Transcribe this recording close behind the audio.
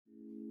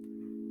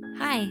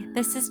Hi,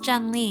 this is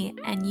Jen Lee,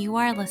 and you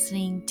are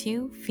listening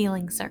to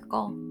Feeling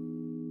Circle.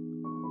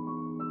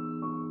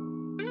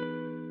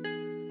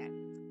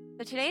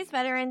 So today's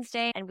Veterans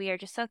Day, and we are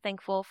just so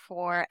thankful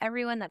for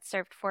everyone that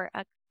served for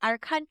our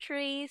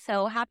country.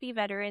 So happy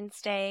Veterans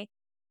Day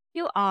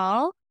to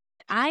all.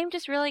 I'm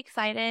just really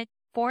excited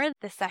for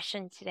the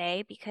session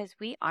today because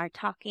we are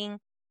talking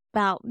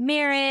about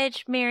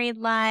marriage, married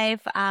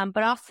life,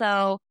 but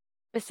also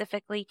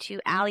specifically to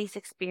Allie's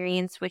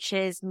experience, which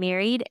is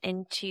married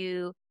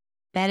into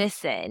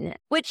medicine,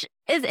 which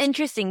is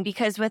interesting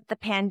because with the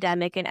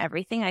pandemic and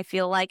everything, I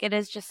feel like it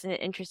is just an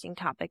interesting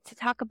topic to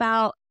talk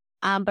about.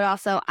 But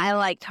also I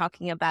like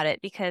talking about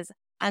it because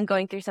I'm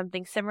going through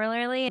something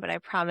similarly, but I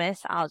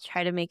promise I'll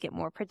try to make it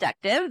more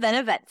productive than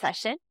a vet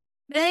session.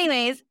 But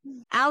anyways,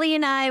 Allie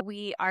and I,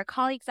 we are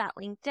colleagues at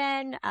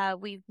LinkedIn.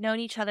 We've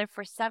known each other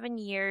for 7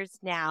 years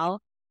now.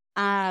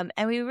 And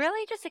we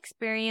really just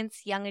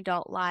experienced young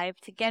adult life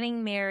to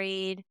getting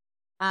married.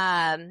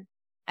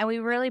 And we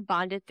really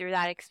bonded through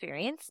that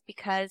experience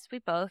because we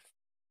both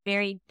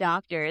married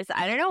doctors.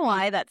 I don't know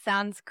why that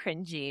sounds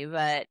cringy,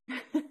 but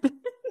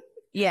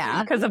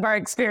yeah. Because of our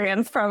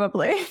experience,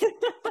 probably.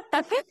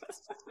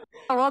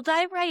 We'll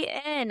dive right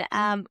in.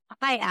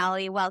 Hi,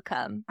 Allie.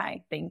 Welcome.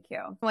 Hi, thank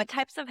you. What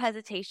types of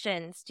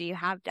hesitations do you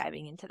have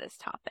diving into this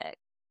topic?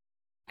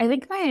 I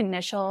think my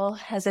initial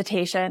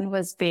hesitation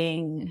was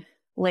being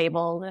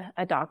labeled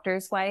a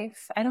doctor's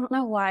wife. I don't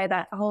know why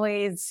that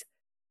always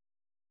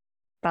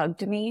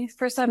bugged me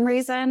for some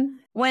reason.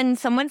 When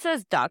someone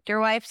says doctor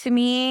wife to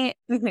me,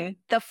 Mm-hmm.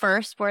 the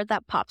first word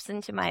that pops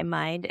into my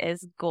mind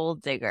is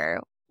gold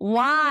digger.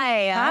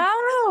 Why?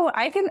 Oh,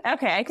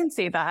 I can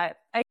see that.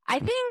 I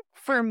think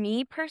for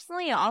me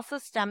personally, it also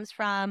stems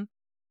from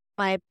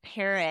my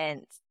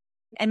parents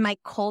and my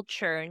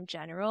culture in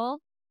general,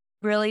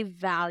 really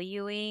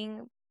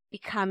valuing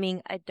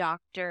becoming a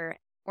doctor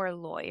or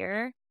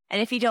lawyer.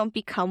 And if you don't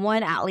become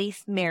one, at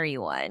least marry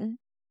one.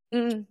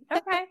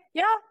 Okay.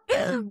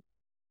 Yeah.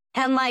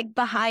 And like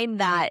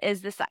behind that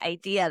is this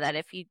idea that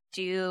if you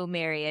do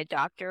marry a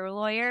doctor or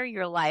lawyer,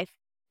 your life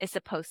is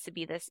supposed to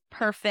be this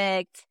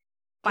perfect,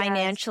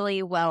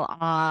 financially well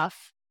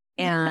off,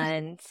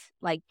 and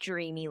like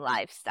dreamy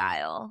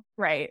lifestyle.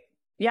 Right.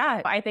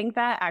 Yeah. I think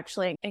that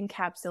actually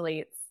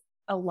encapsulates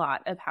a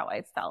lot of how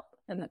I felt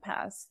in the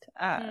past.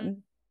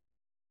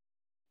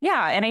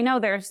 Yeah. And I know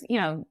there's,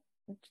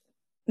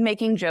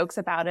 making jokes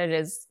about it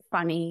is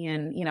funny.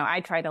 And,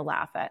 I try to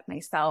laugh at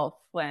myself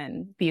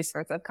when these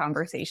sorts of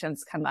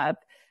conversations come up.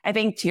 I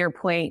think to your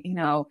point,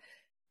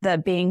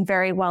 the being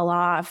very well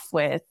off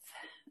with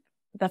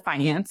the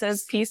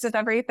finances piece of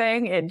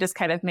everything, it just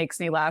kind of makes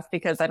me laugh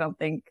because I don't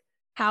think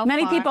how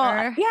many people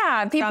from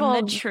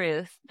the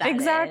truth.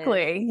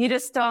 Exactly. You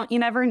just you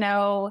never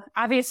know.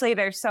 Obviously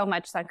there's so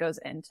much that goes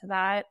into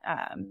that.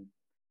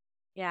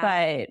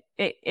 But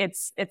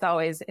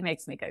it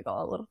makes me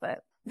giggle a little bit.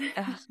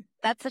 Ugh,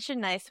 that's such a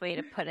nice way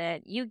to put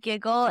it. You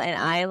giggle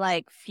and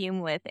I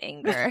fume with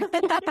anger.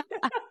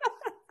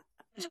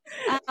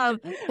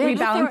 We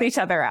balance each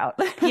other out.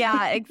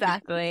 Yeah,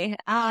 exactly.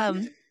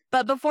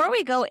 But before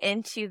we go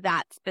into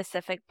that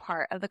specific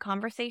part of the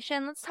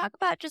conversation, let's talk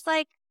about just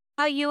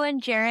how you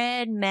and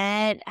Jared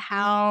met,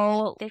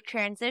 how the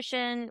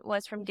transition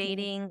was from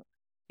dating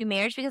to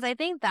marriage, because I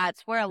think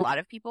that's where a lot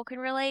of people can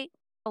relate.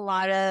 A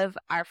lot of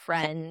our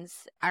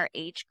friends, our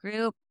age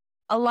group,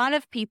 a lot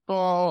of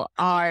people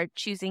are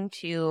choosing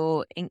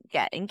to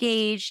get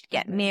engaged,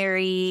 get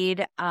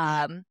married.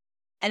 And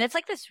it's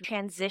like this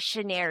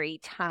transitionary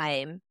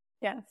time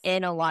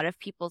in a lot of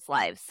people's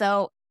lives.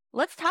 So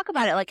let's talk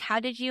about it. How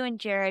did you and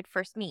Jared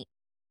first meet?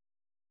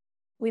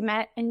 We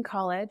met in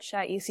college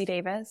at UC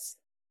Davis.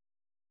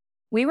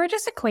 We were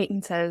just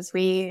acquaintances.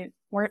 We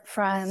weren't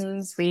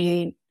friends.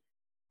 We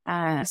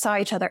saw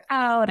each other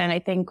out. And I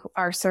think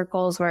our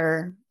circles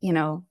were,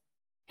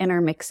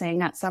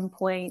 intermixing at some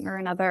point or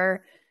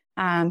another.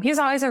 He was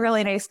always a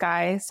really nice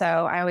guy. So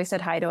I always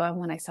said hi to him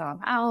when I saw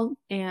him out.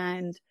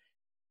 And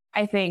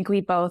I think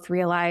we both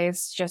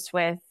realized just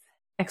with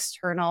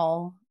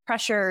external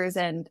pressures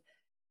and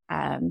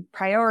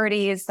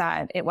priorities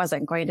that it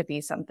wasn't going to be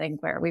something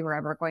where we were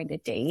ever going to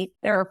date.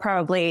 There were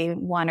probably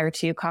one or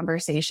two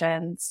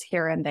conversations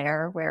here and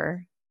there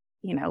where,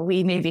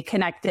 we maybe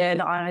connected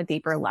on a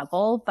deeper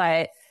level,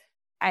 but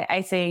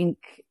I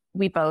think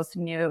we both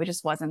knew it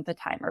just wasn't the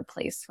time or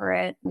place for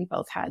it. We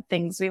both had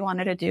things we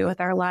wanted to do with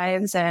our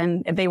lives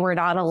and they were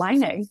not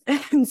aligning.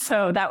 And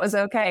so that was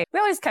okay. We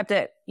always kept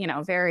it,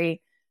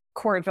 very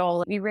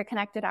cordial. We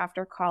reconnected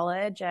after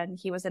college and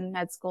he was in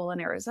med school in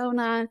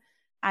Arizona.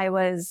 I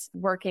was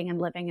working and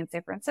living in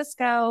San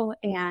Francisco,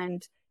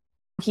 and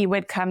he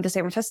would come to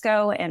San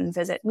Francisco and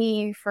visit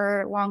me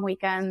for long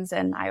weekends.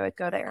 And I would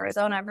go to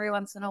Arizona every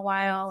once in a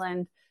while.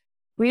 And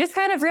we just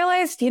kind of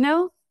realized,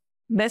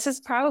 this is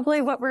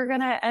probably what we're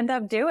going to end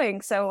up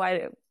doing. So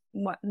I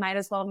might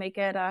as well make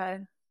it a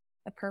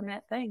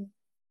permanent thing.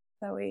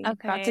 So we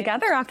got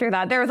together after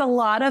that. There was a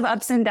lot of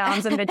ups and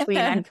downs in between.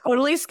 I'm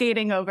totally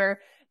skating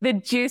over the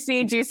juicy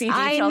I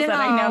details that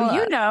I know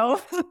you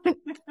know.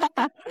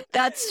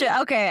 That's true.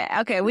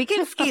 Okay. We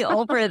can ski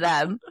over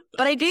them.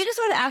 But I do just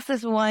want to ask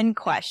this one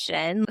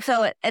question.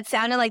 So it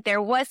sounded like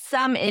there was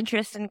some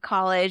interest in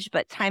college,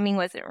 but timing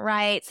wasn't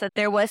right. So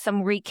there was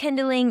some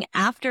rekindling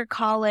after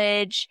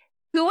college.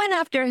 Who went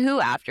after who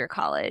after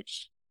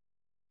college?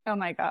 Oh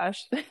my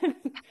gosh.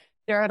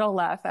 Jared will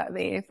laugh at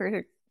me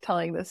for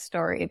telling this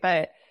story,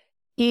 but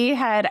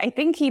I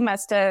think he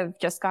must have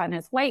just gotten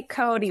his white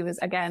coat. He was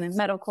again in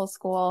medical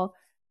school.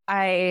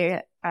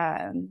 I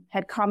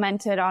had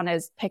commented on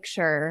his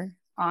picture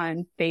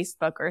on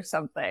Facebook or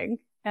something.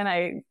 And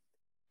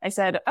I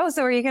said, oh,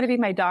 so are you going to be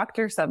my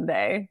doctor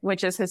someday?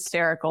 Which is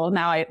hysterical.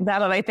 Now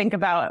that I think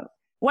about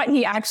what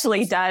he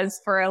actually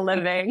does for a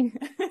living.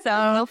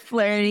 So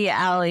flirty,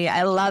 Allie.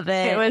 I love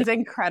it. It was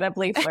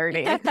incredibly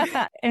flirty.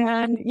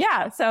 And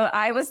yeah, so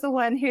I was the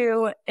one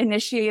who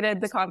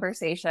initiated the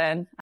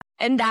conversation.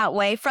 In that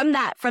way, from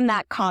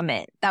that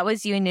comment, that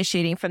was you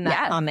initiating from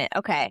that comment.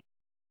 Okay.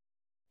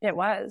 It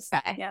was.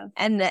 Okay. Yeah.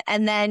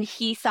 And then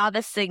he saw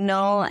the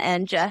signal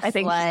and just I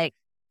think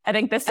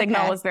the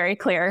signal was very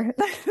clear.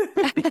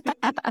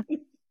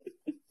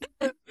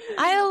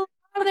 I love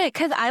it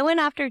because I went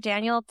after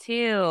Daniel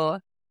too.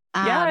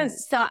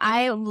 Yes. So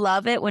I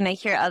love it when I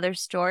hear other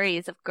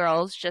stories of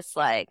girls just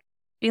like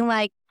being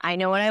like, I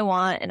know what I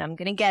want and I'm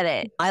going to get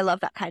it. I love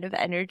that kind of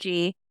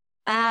energy.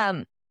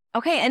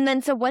 Okay. And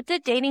then, so what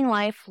did dating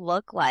life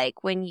look like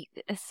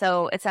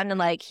so it sounded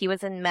like he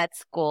was in med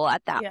school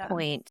at that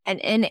point and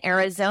in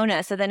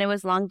Arizona. So then it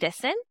was long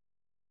distance?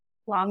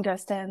 Long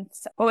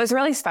distance. What was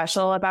really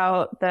special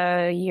about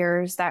the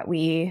years that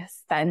we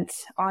spent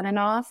on and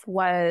off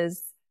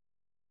was,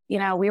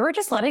 we were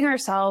just letting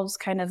ourselves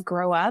kind of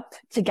grow up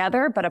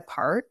together, but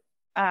apart.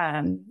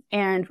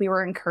 And we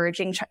were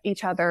encouraging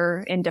each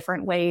other in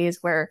different ways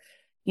where,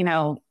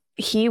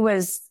 he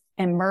was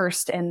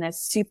immersed in this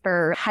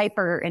super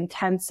hyper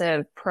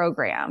intensive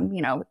program,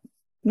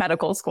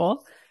 medical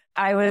school.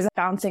 I was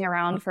bouncing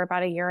around for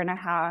about a year and a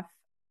half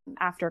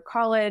after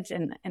college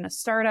and in a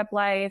startup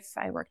life.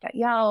 I worked at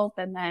Yelp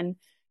and then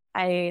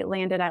I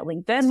landed at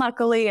LinkedIn,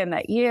 luckily, and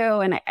met you.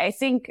 And I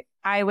think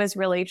I was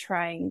really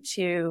trying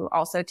to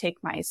also take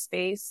my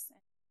space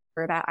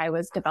for that. I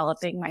was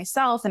developing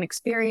myself and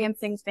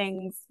experiencing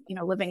things,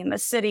 living in the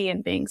city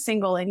and being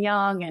single and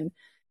young and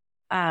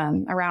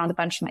around a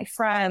bunch of my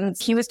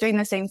friends. He was doing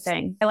the same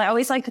thing. I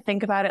always like to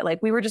think about it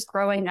like we were just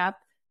growing up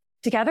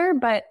together,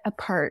 but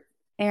apart.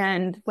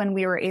 And when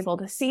we were able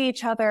to see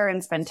each other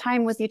and spend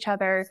time with each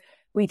other,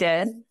 we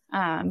did.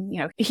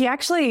 He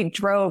actually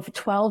drove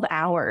 12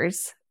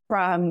 hours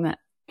from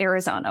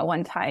Arizona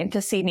one time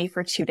to see me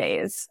for 2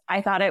 days.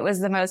 I thought it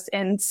was the most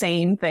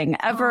insane thing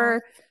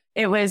ever.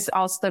 It was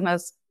also the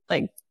most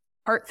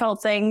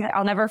heartfelt thing.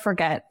 I'll never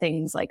forget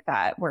things like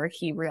that where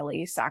he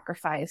really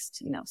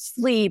sacrificed,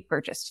 sleep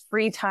or just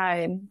free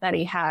time that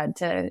he had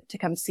to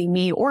come see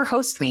me or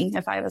host me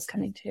if I was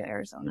coming to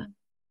Arizona.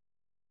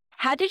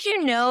 How did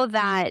you know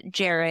that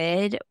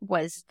Jared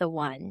was the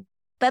one?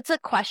 That's a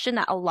question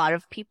that a lot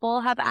of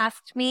people have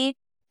asked me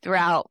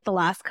throughout the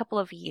last couple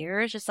of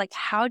years. Just like,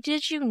 how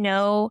did you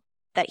know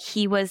that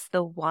he was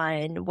the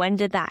one? When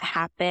did that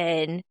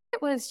happen?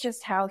 It was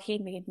just how he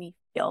made me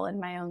feel in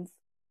my own.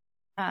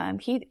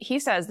 He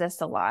says this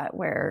a lot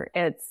where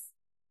it's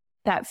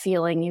that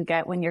feeling you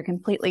get when you're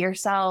completely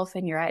yourself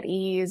and you're at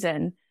ease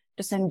and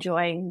just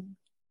enjoying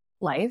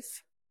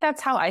life. That's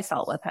how I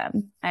felt with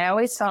him. I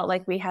always felt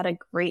like we had a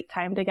great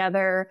time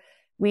together.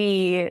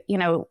 We,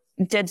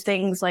 did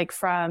things like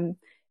from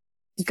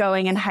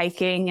going and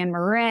hiking in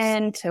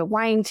Marin to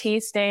wine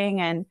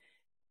tasting and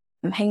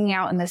hanging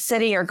out in the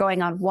city or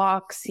going on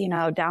walks,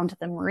 down to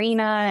the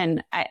marina.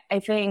 And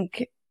I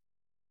think,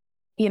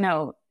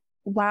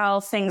 while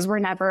things were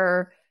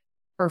never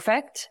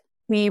perfect,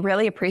 we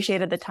really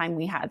appreciated the time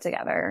we had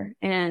together.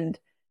 And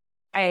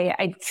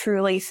I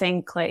truly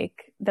think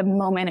the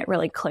moment it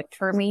really clicked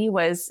for me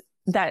was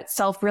that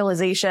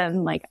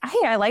self-realization,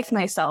 hey, I liked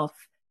myself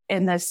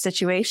in this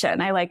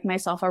situation. I like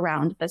myself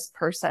around this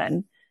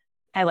person.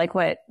 I like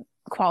what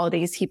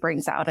qualities he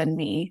brings out in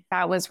me.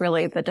 That was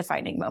really the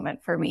defining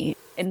moment for me.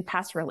 In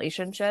past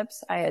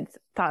relationships, I had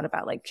thought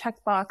about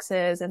check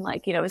boxes and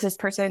is this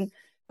person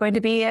going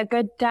to be a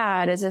good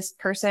dad? Is this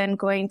person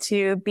going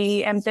to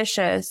be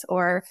ambitious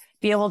or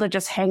be able to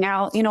just hang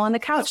out, on the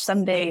couch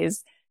some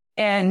days?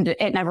 And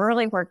it never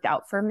really worked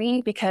out for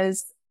me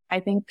because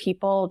I think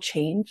people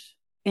change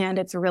and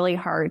it's really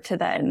hard to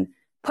then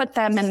put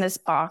them in this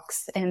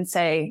box and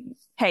say,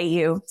 hey,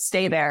 you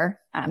stay there.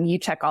 You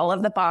check all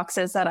of the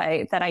boxes that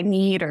I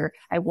need or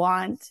I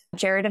want.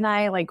 Jared and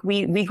I,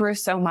 we grew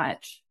so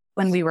much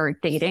when we were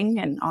dating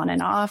and on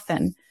and off.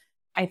 And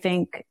I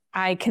think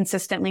I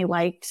consistently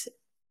liked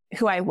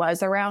who I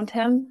was around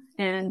him.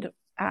 And,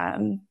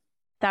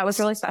 that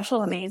was really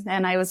special to me.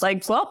 And I was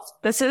like, well,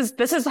 this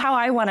is how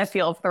I want to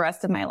feel for the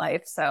rest of my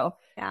life. So,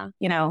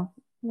 yeah,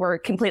 we're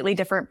completely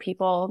different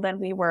people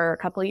than we were a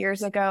couple of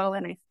years ago.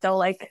 And I still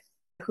like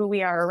who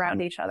we are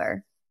around each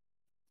other.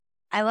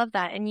 I love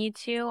that. And you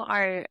two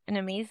are an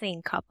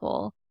amazing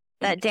couple.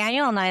 that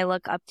Daniel and I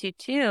look up to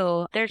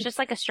too. There's just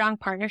like a strong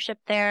partnership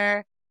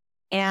there,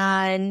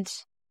 and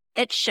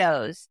it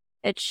shows.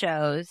 It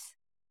shows.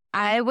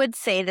 I would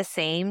say the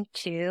same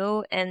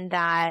too, in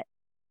that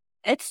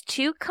it's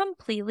two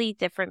completely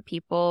different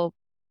people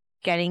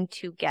getting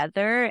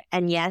together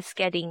and yes,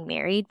 getting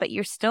married, but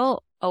you're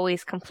still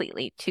always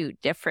completely two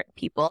different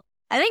people.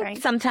 I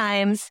think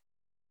sometimes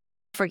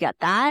forget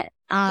that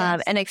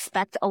and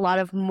expect a lot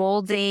of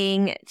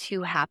molding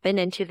to happen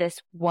into this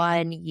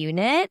one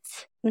unit.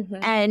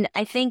 And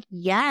I think,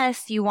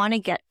 yes, you want to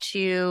get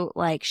to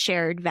like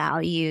shared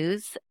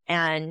values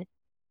and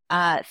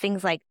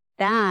things like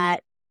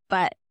that,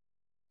 but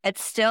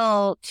it's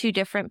still two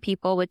different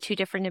people with two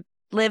different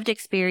lived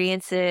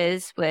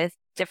experiences with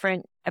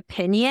different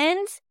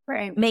opinions,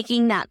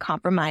 making that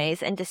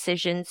compromise and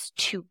decisions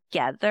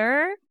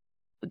together.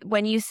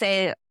 When you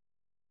say,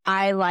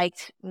 I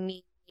liked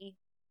me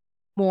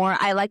more,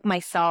 I like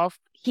myself,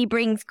 he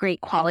brings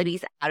great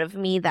qualities out of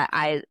me that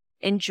I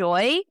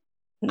enjoy.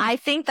 I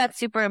think that's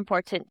super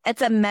important.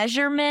 It's a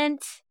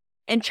measurement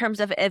in terms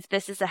of if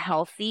this is a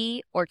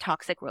healthy or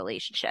toxic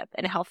relationship,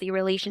 and healthy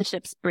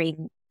relationships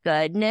bring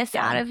goodness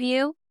out of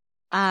you.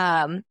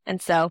 And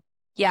so,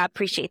 yeah,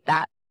 appreciate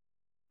that.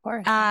 Of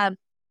course.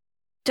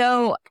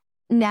 So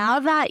now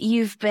that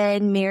you've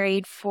been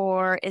married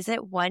for, is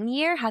it 1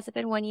 year? Has it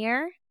been 1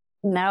 year?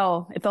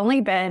 No, it's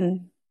only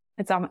been,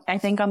 I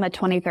think on the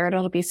 23rd,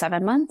 it'll be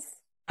 7 months.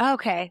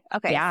 Okay.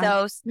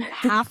 Yeah. So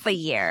half a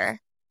year.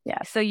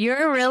 Yeah. So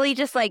you're really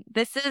just like,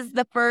 this is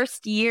the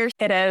first year.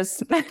 It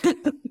is.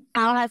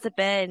 How has it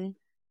been?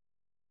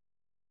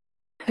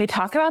 We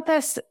talk about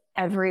this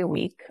every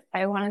week,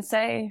 I want to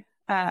say.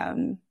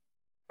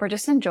 We're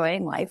just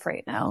enjoying life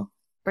right now.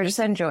 We're just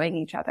enjoying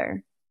each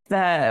other.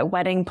 The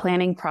wedding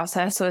planning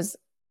process was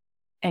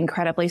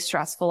incredibly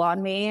stressful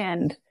on me.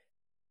 And,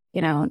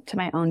 you know, to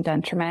my own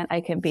detriment,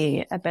 I can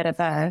be a bit of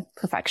a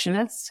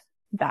perfectionist.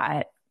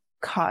 That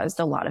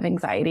caused a lot of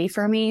anxiety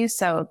for me.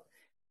 So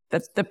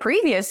the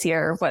previous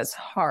year was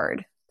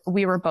hard.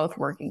 We were both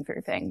working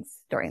through things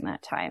during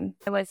that time.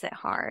 Was it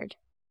hard?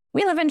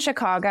 We live in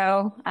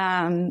Chicago.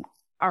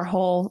 Our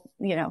whole,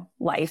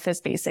 life is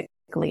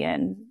basically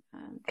in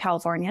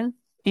California,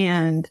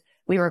 and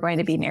we were going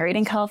to be married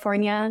in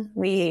California.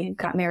 We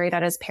got married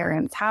at his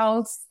parents'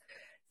 house.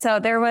 So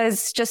there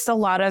was just a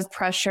lot of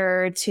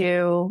pressure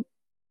to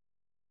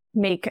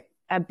make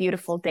a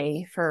beautiful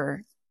day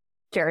for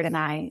Jared and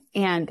I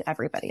and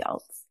everybody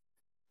else.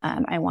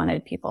 I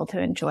wanted people to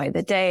enjoy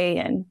the day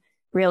and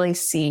really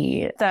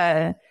see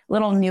the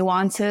little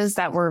nuances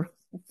that were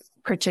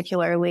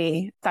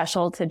particularly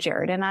special to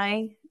Jared and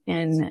I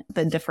in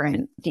the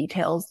different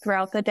details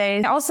throughout the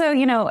day. Also,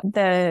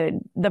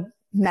 the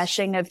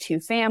meshing of two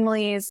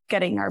families,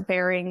 getting our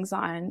bearings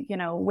on,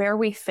 where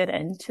we fit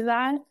into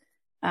that,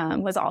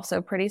 was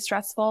also pretty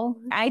stressful.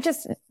 I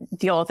just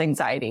deal with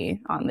anxiety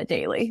on the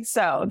daily.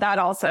 So that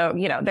also,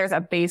 there's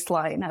a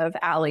baseline of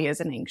Allie as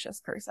an anxious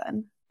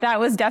person. That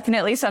was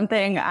definitely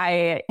something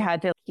I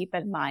had to keep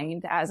in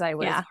mind as I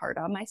was hard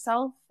on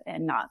myself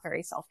and not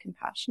very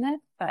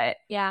self-compassionate. But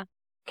yeah.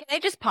 Can I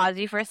just pause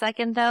you for a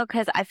second though?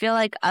 Because I feel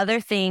like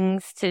other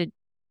things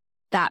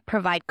that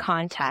provide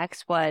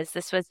context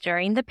this was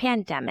during the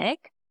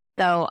pandemic,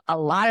 though a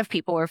lot of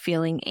people were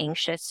feeling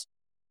anxious.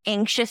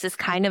 Anxious is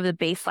kind of the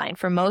baseline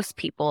for most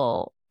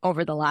people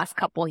over the last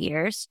couple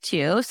years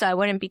too. So I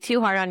wouldn't be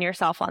too hard on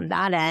yourself on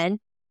that end.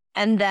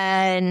 And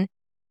then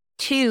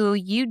 2,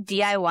 you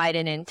DIY'd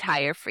an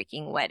entire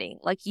freaking wedding.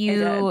 Like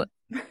you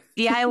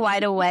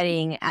DIY'd a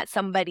wedding at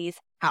somebody's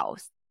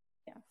house.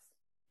 Yes.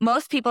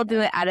 Most people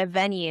do it at a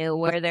venue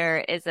where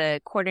there is a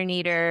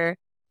coordinator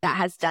that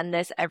has done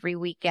this every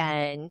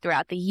weekend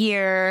throughout the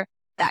year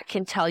that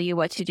can tell you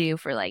what to do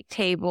for like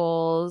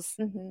tables,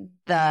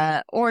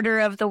 the order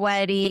of the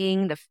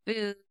wedding, the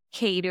food,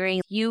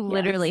 catering. You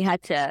literally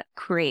had to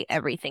create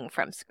everything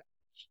from scratch.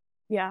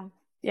 Yeah.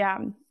 Yeah.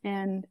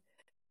 And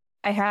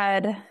I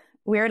had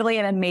weirdly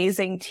an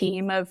amazing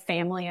team of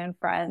family and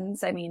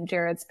friends. I mean,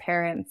 Jared's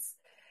parents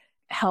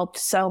helped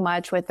so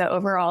much with the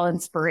overall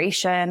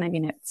inspiration. I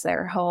mean, it's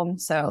their home.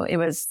 So it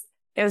was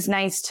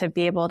nice to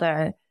be able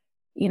to,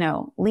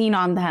 lean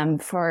on them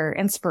for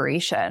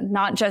inspiration,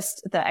 not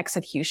just the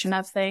execution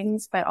of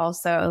things, but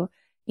also,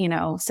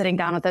 sitting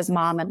down with his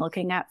mom and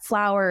looking at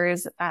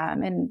flowers,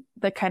 and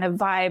the kind of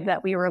vibe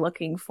that we were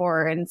looking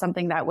for, and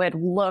something that would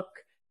look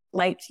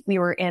like we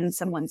were in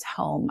someone's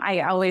home.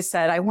 I always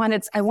said, I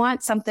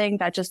want something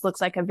that just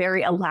looks like a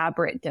very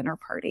elaborate dinner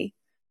party.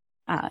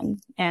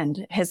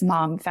 And his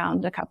mom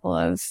found a couple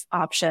of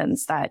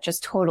options that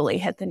just totally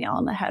hit the nail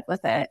on the head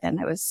with it. And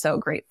I was so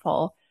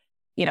grateful,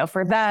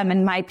 for them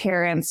and my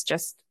parents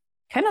just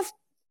kind of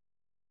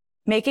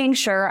making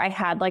sure I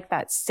had like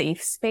that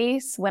safe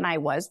space when I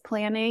was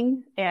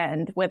planning,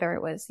 and whether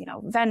it was,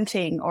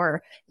 venting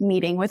or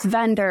meeting with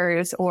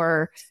vendors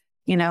or,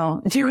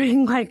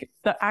 doing like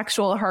the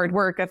actual hard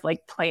work of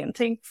like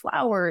planting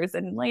flowers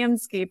and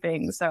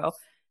landscaping. So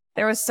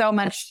there was so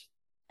much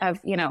of,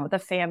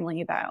 the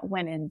family that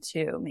went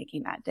into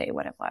making that day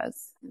what it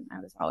was. And I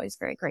was always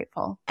very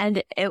grateful.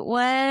 And it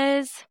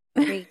was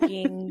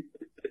freaking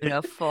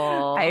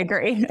beautiful. I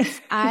agree.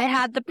 I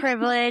had the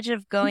privilege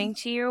of going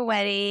to your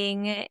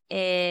wedding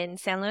in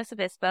San Luis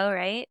Obispo,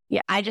 right?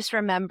 Yeah. I just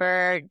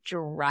remember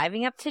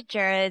driving up to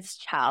Jared's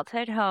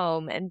childhood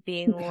home and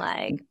being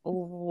like,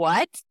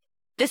 what?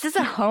 This is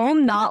a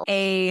home, not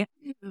a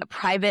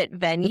private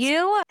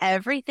venue.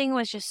 Everything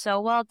was just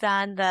so well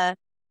done. The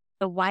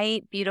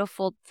white,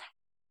 beautiful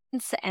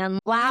tents and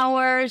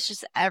flowers,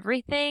 just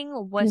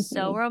everything was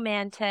so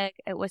romantic.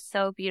 It was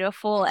so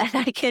beautiful. And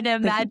I can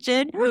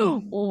imagine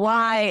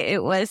why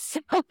it was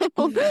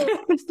so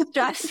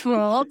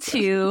stressful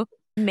to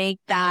make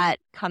that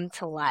come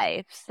to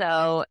life.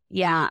 So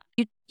yeah,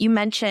 you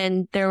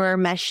mentioned there were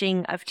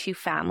meshing of two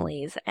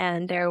families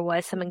and there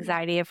was some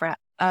anxiety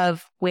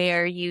of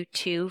where you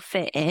two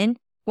fit in.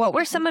 What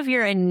were some of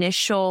your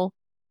initial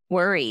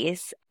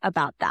worries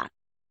about that?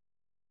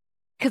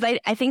 Because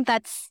I think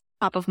that's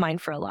top of mind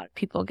for a lot of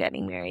people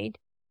getting married.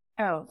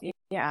 Oh,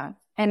 yeah.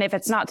 And if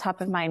it's not top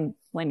of mind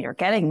when you're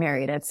getting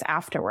married, it's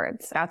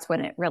afterwards. That's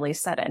when it really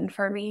set in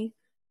for me.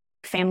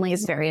 Family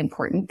is very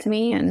important to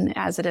me. And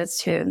as it is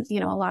to,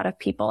 a lot of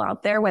people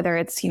out there, whether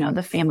it's,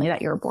 the family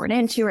that you were born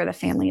into or the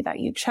family that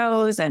you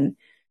chose. And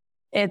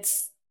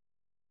it's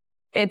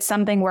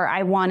something where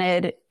I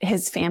wanted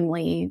his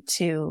family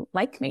to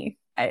like me.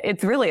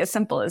 It's really as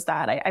simple as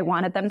that. I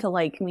wanted them to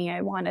like me.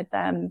 I wanted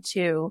them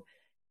to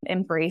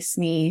embrace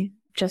me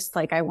just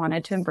like I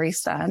wanted to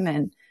embrace them.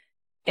 And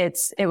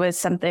it was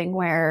something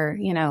where,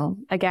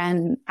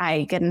 again,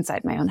 I get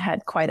inside my own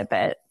head quite a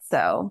bit.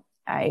 So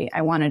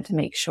I wanted to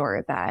make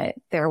sure that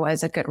there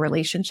was a good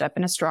relationship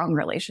and a strong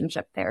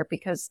relationship there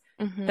because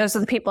those are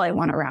the people I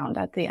want around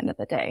at the end of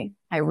the day.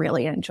 I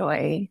really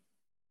enjoy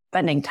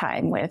spending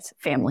time with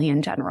family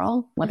in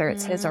general, whether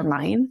it's his or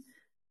mine.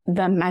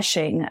 The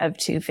meshing of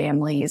two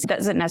families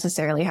doesn't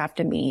necessarily have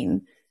to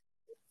mean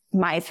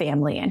my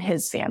family and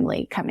his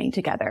family coming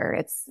together.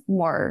 It's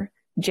more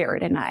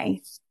Jared and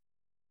I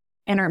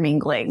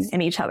intermingling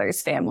in each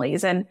other's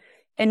families and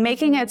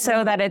making it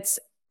so that it's,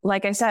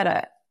 like I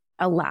said,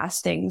 a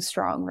lasting,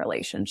 strong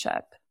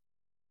relationship.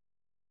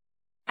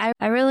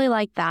 I really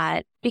like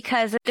that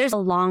because there's a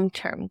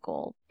long-term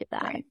goal to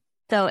that. Right.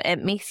 So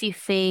it makes you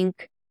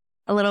think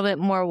a little bit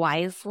more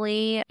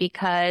wisely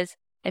because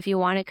if you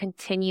want to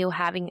continue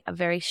having a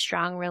very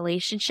strong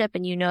relationship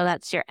and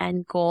that's your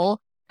end goal,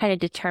 kind of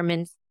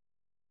determines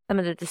some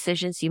of the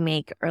decisions you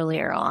make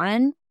earlier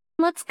on.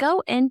 Let's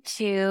go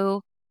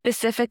into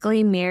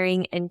specifically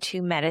marrying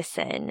into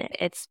medicine.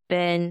 It's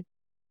been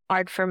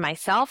hard for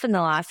myself in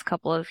the last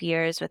couple of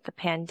years with the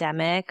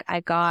pandemic. I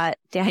got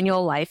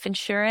Daniel life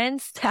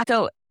insurance.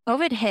 So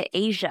COVID hit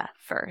Asia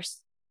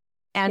first.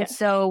 And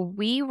so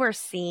we were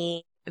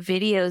seeing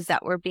videos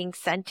that were being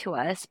sent to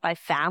us by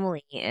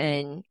family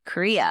in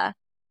Korea,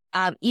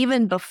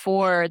 even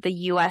before the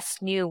US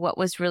knew what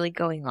was really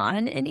going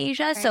on in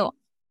Asia. Right. So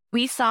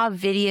we saw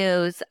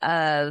videos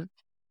of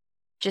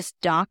just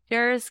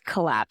doctors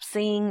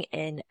collapsing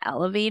in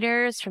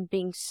elevators from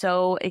being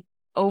so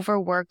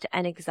overworked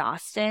and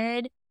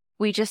exhausted.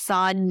 We just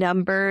saw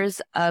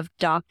numbers of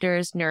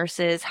doctors,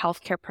 nurses,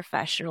 healthcare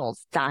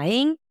professionals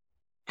dying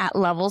at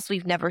levels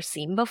we've never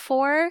seen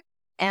before.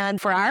 And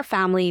for our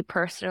family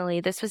personally,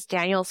 this was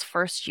Daniel's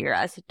first year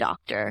as a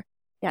doctor.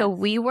 Yes. So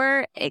we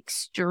were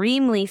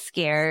extremely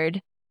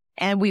scared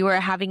and we were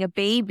having a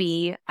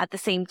baby at the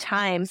same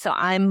time. So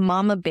I'm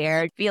mama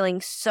bear, feeling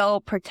so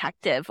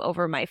protective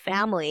over my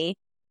family.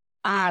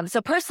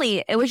 So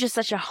personally, it was just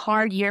such a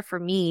hard year for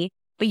me.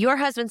 But your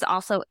husband's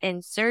also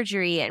in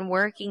surgery and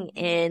working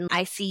in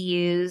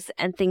ICUs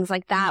and things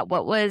like that.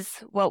 What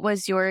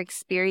was your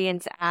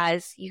experience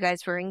as you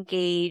guys were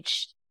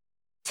engaged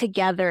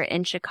together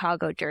in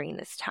Chicago during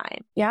this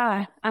time?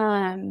 Yeah,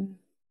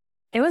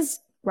 it was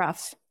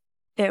rough.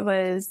 It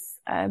was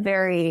a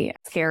very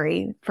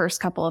scary first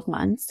couple of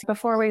months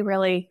before we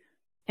really,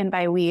 and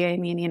by we, I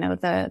mean,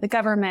 the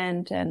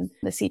government and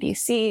the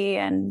CDC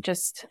and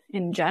just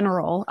in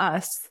general,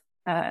 us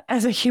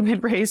as a human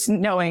race,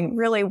 knowing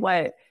really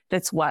what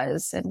this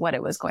was and what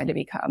it was going to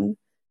become.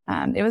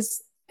 It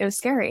was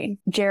scary.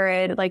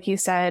 Jared, like you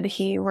said,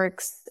 he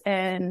works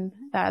in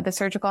the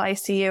surgical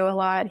ICU a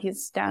lot.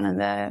 He's down in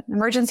the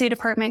emergency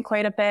department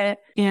quite a bit.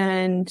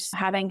 And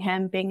having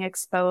him being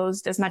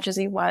exposed as much as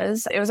he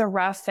was, it was a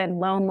rough and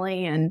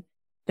lonely and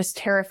just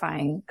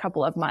terrifying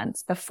couple of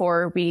months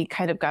before we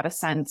kind of got a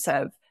sense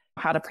of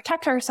how to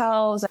protect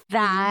ourselves.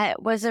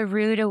 That was a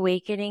rude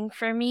awakening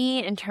for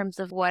me in terms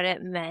of what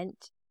it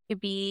meant to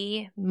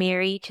be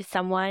married to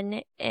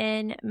someone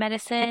in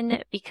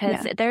medicine,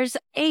 because there's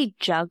a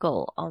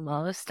juggle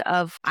almost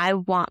of I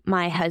want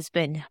my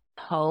husband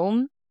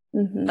home,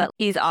 but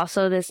he's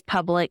also this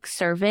public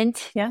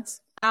servant. Yes.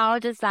 How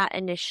does that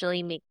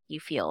initially make you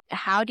feel?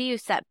 How do you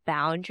set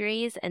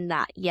boundaries in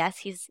that, yes,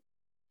 he's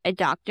a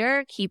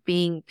doctor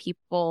keeping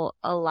people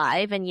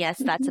alive, and yes,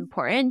 that's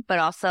important, but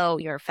also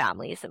your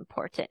family is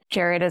important?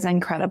 Jared is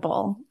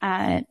incredible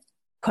at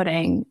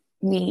putting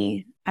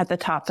me at the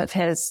top of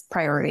his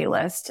priority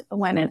list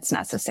when it's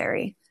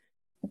necessary.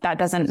 That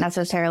doesn't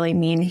necessarily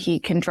mean he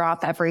can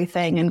drop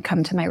everything and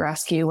come to my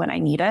rescue when I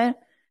need it.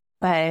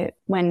 But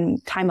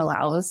when time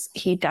allows,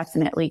 he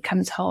definitely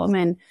comes home,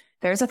 and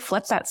there's a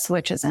flip that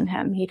switches in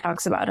him. He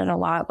talks about it a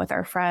lot with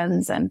our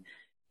friends. And,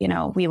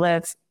 we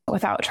live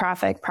without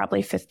traffic,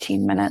 probably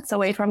 15 minutes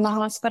away from the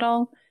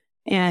hospital.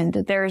 And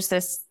there's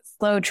this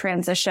slow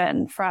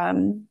transition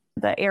from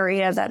the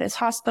area that his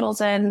hospital's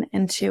in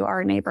into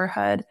our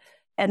neighborhood.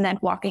 And then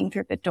walking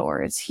through the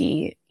doors,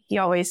 he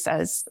always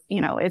says,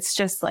 it's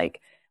just like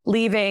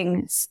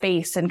leaving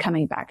space and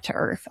coming back to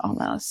earth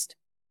almost.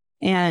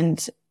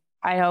 And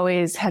I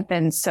always have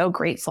been so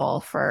grateful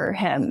for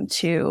him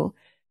to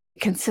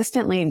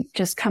consistently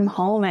just come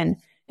home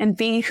and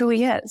be who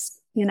he is,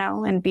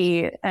 and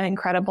be an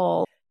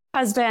incredible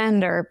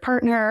husband or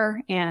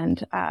partner,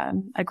 and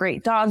a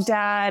great dog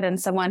dad,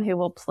 and someone who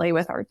will play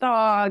with our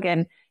dog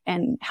and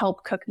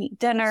help cook me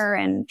dinner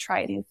and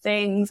try new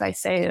things. I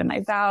say it in my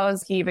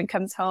vows. He even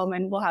comes home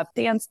and we'll have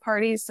dance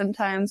parties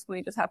sometimes.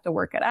 We just have to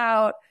work it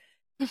out.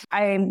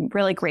 I'm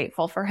really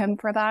grateful for him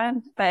for that.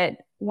 But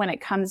when it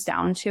comes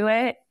down to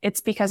it,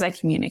 it's because I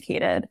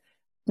communicated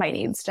my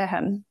needs to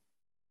him.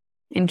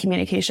 And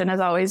communication has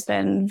always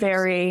been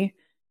very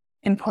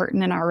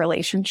important in our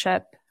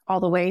relationship, all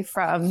the way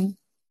from,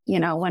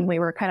 when we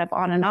were kind of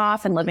on and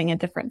off and living in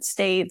different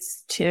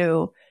states,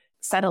 to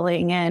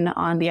settling in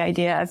on the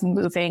idea of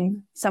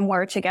moving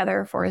somewhere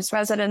together for his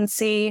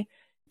residency,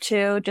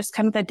 to just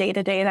kind of the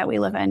day-to-day that we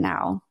live in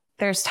now.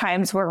 There's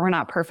times where we're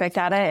not perfect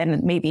at it,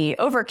 and maybe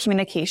over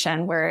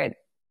communication where it,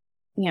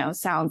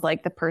 sounds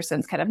like the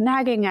person's kind of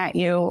nagging at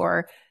you,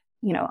 or,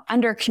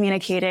 under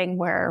communicating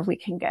where we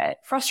can get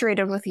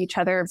frustrated with each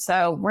other.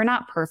 So we're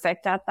not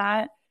perfect at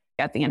that.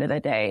 At the end of the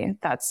day,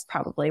 that's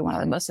probably one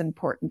of the most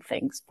important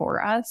things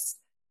for us,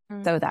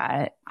 so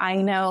that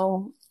I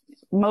know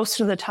most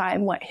of the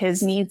time what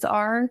his needs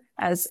are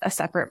as a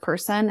separate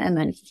person, and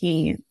then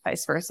he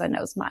vice versa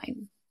knows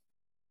mine.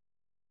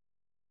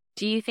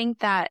 Do you think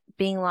that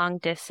being long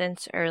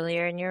distance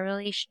earlier in your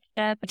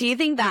relationship, do you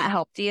think that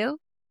helped you?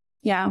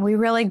 Yeah, we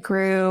really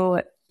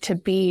grew to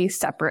be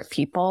separate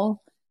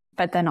people,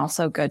 but then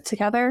also good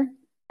together.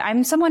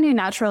 I'm someone who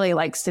naturally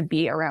likes to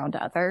be around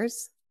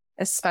others,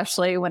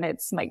 especially when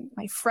it's my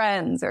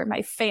friends or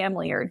my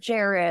family or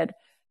Jared.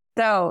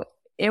 So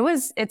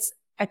it's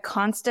a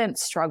constant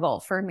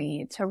struggle for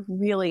me to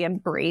really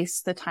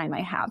embrace the time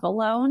I have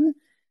alone.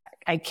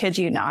 I kid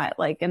you not,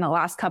 like in the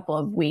last couple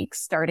of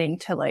weeks, starting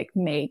to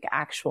make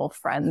actual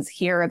friends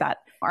here that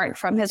aren't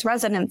from his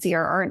residency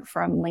or aren't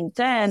from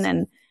LinkedIn.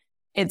 And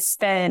it's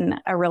been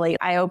a really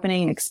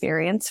eye-opening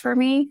experience for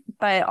me.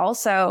 But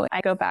also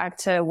I go back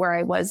to where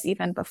I was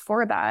even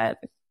before that,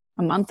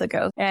 a month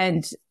ago,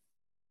 and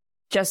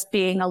just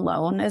being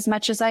alone as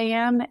much as I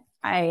am,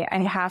 I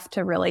have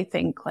to really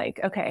think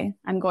okay,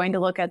 I'm going to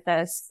look at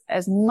this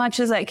as much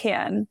as I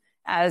can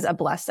as a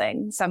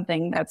blessing,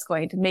 something that's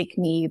going to make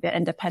me the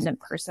independent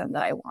person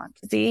that I want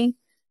to be.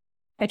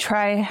 I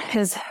try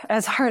as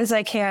hard as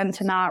I can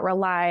to not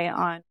rely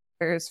on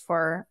others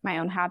for my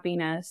own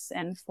happiness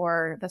and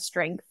for the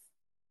strength.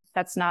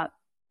 That's not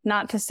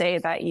to say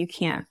that you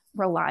can't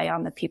rely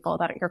on the people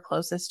that you're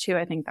closest to.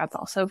 I think that's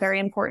also very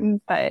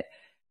important, but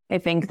I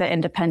think the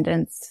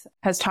independence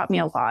has taught me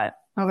a lot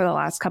over the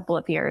last couple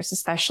of years,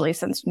 especially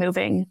since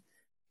moving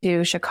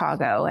to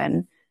Chicago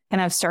and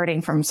kind of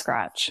starting from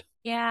scratch.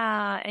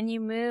 Yeah. And you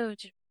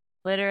moved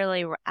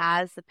literally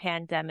as the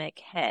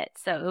pandemic hit.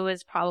 So it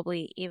was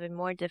probably even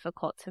more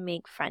difficult to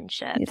make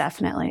friendships.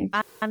 Definitely.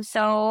 I'm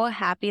so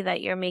happy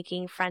that you're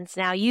making friends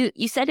now. You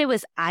said it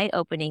was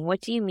eye-opening.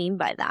 What do you mean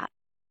by that?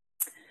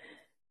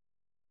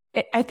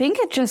 I think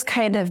it just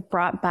kind of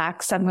brought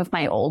back some of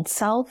my old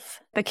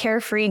self. The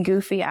carefree,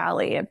 goofy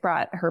Allie, it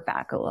brought her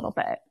back a little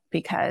bit,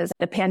 because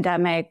the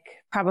pandemic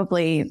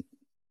probably,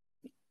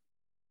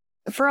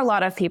 for a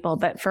lot of people,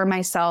 but for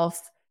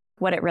myself,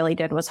 what it really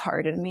did was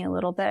harden me a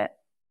little bit.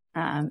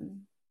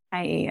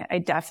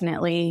 I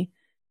definitely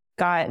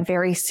got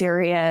very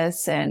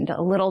serious and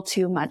a little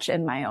too much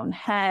in my own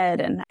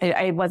head. And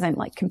I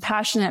wasn't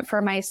compassionate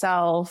for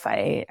myself.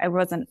 I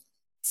wasn't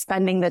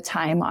spending the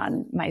time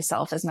on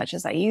myself as much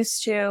as I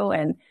used to.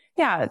 And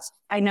yeah,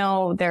 I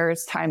know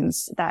there's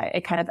times that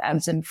it kind of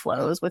ebbs and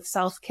flows with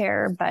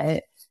self-care,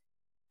 but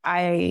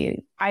I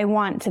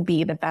want to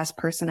be the best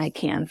person I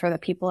can for the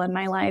people in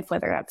my life,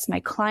 whether that's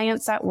my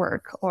clients at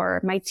work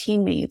or my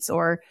teammates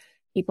or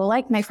people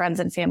like my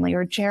friends and family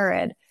or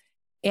Jared.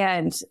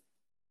 And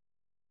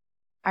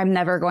I'm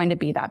never going to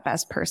be that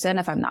best person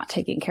if I'm not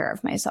taking care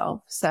of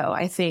myself. So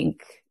I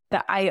think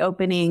the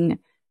eye-opening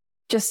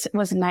just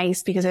was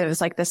nice because it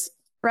was like this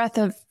breath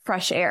of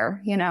fresh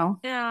air,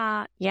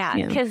 Yeah.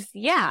 Because,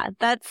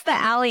 that's the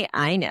Allie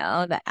I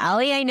know. The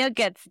Allie I know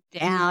gets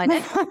down.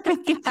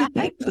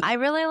 I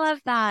really love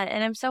that.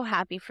 And I'm so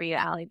happy for you,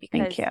 Allie,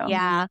 because, Thank you.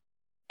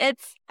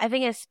 I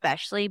think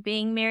especially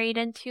being married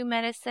into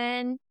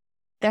medicine,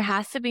 there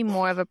has to be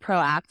more of a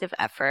proactive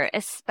effort,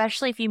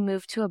 especially if you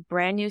move to a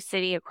brand new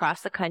city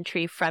across the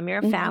country from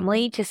your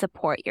family to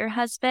support your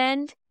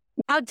husband.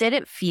 How did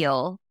it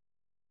feel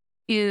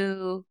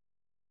to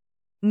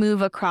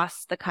move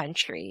across the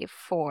country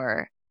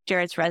for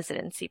Jared's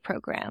residency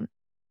program?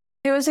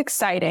 It was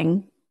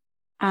exciting.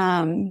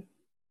 I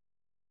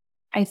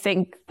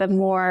think the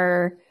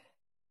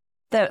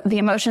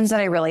emotions that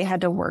I really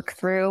had to work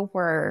through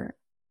were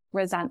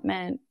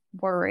resentment,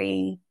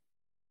 worry,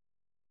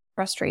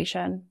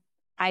 frustration.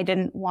 I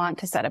didn't want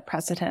to set a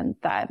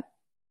precedent that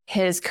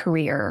his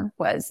career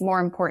was more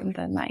important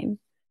than mine.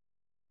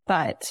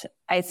 But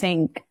I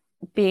think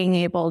being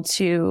able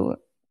to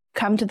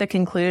come to the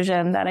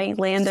conclusion that I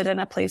landed in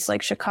a place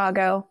like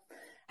Chicago,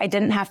 I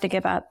didn't have to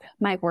give up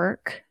my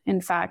work.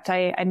 In fact,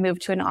 I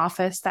moved to an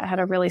office that had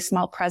a really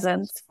small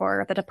presence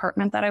for the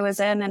department that I was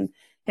in, and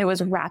it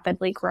was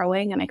rapidly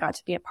growing, and I got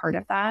to be a part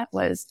of that.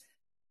 Was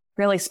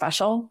really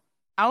special.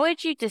 How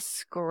would you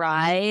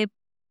describe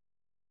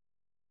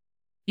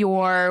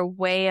your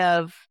way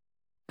of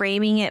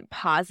framing it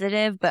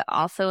positive, but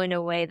also in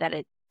a way that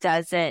it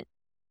doesn't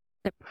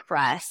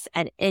suppress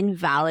and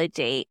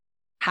invalidate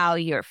how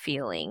you're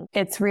feeling?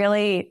 It's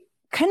really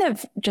kind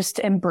of just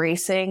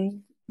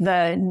embracing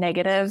the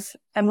negative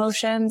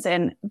emotions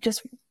and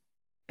just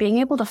being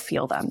able to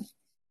feel them.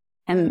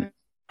 And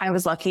I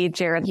was lucky,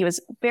 Jared, he was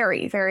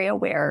very, very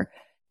aware,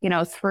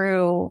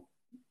 through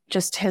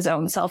just his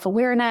own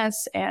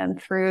self-awareness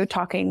and through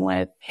talking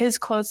with his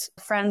close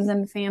friends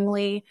and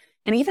family,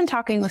 and even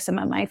talking with some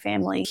of my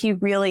family. He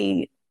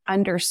really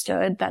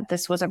understood that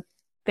this was a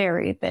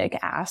very big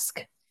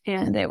ask,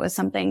 and it was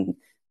something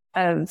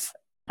of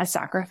a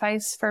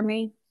sacrifice for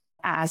me.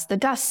 As the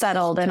dust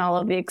settled and all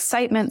of the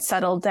excitement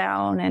settled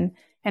down,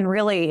 and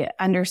really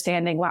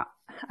understanding, wow,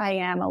 I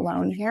am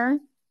alone here.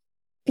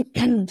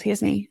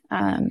 Excuse me.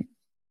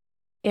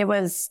 It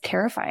was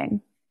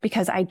terrifying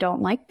because I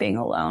don't like being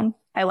alone.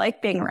 I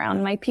like being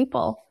around my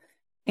people.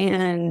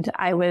 And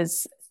I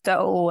was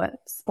so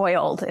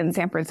spoiled in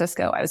San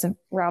Francisco. I was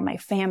around my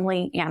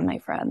family and my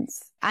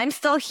friends. I'm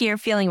still here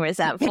feeling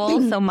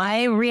resentful. So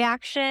my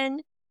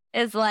reaction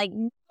is like,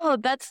 no,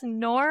 that's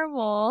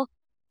normal.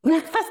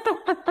 It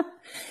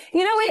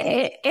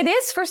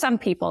is for some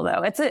people,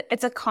 though.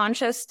 It's a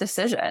conscious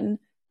decision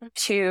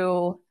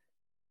to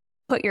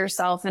put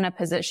yourself in a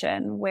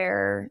position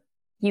where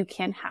you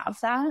can have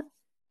that.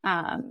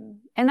 And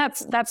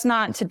that's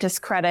not to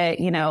discredit,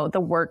 the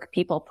work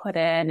people put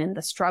in and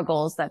the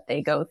struggles that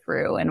they go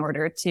through in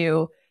order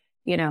to,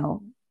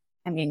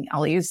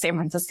 I'll use San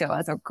Francisco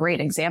as a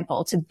great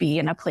example, to be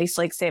in a place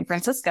like San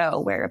Francisco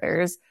where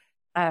there's,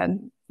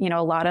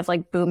 a lot of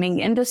like booming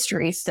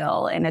industry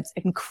still, and it's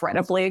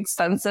incredibly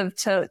expensive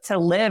to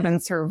live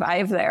and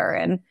survive there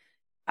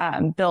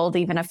and build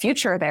even a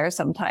future there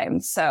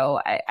sometimes.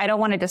 So I don't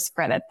want to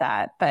discredit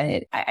that,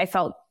 but I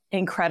felt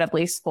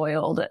incredibly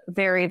spoiled,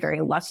 very,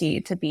 very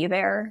lucky to be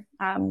there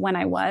when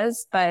I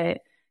was. But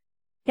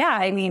yeah,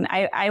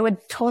 I would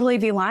totally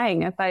be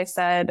lying if I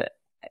said,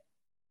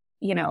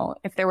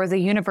 if there was a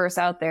universe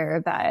out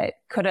there that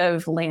could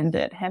have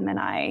landed him and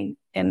I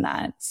in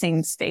that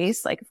same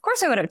space, like, of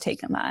course I would have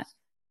taken that.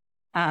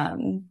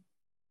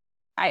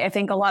 I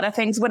think a lot of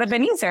things would have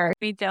been easier.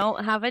 We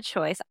don't have a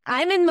choice.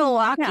 I'm in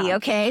Milwaukee, Yeah.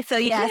 Okay? So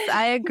yes,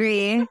 I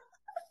agree.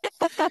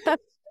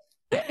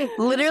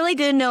 Literally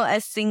didn't know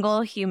a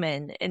single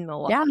human in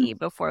Milwaukee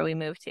before we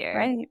moved here.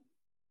 Right.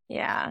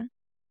 Yeah.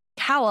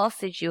 How else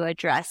did you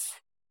address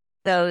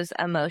those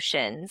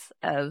emotions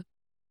of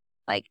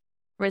like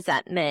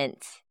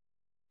resentment,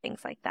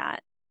 things like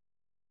that?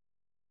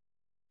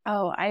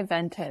 Oh, I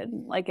vented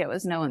like it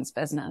was no one's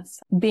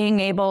business. Being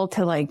able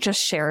to like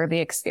just share the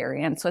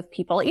experience with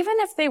people, even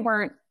if they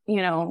weren't,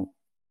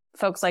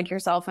 folks like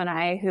yourself and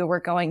I who were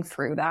going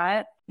through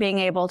that, being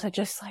able to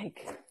just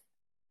like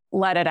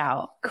let it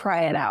out,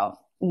 cry it out,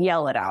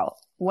 yell it out,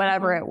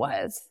 whatever it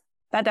was.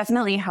 That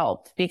definitely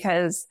helped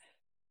because,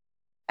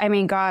 I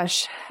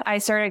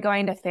started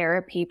going to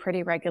therapy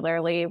pretty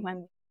regularly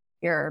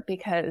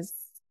because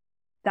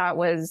that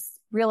was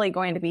really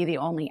going to be the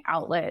only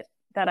outlet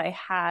that I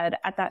had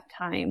at that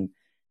time.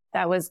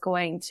 That was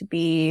going to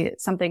be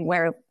something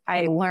where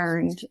I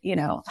learned,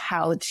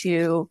 how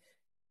to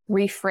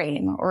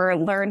reframe or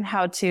learn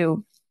how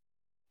to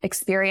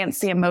experience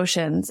the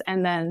emotions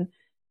and then,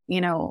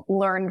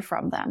 learn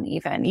from them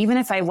even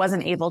if I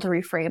wasn't able to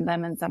reframe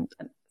them in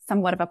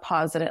somewhat of a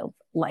positive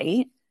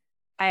light.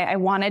 I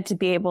wanted to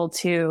be able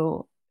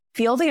to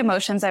feel the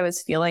emotions I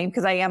was feeling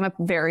because I am a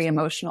very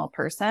emotional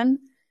person,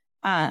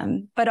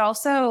 but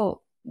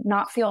also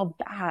not feel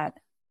bad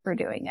for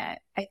doing it.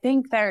 I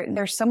think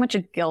there's so much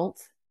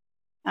guilt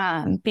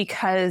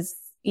because,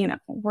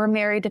 we're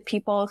married to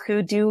people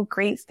who do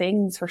great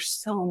things for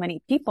so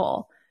many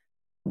people.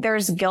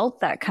 There's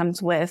guilt that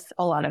comes with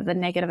a lot of the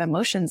negative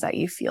emotions that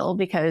you feel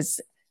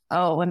because,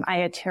 oh, am I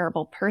a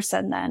terrible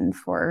person then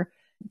for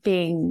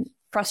being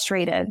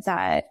frustrated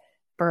that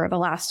for the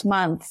last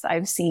month,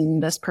 I've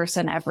seen this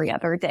person every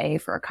other day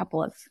for a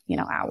couple of,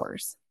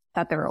 hours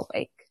that they're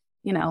awake,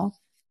 So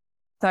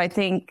I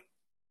think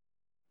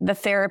the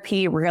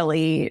therapy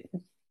really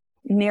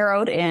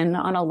narrowed in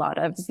on a lot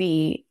of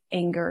the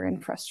anger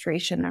and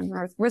frustration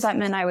and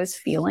resentment I was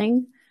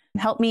feeling.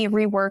 helped me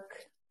rework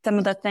some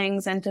of the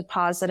things into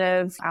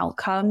positive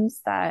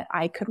outcomes that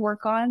I could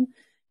work on,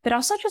 but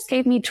also just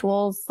gave me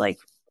tools like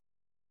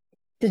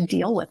to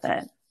deal with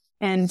it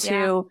and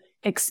to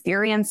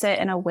experience it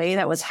in a way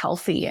that was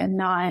healthy and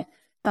not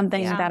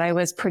something that I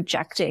was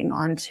projecting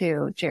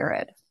onto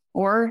Jared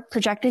or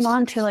projecting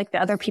onto like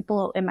the other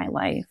people in my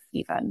life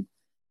even.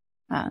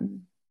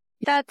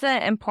 That's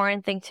an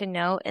important thing to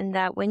note, in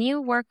that when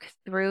you work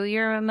through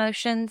your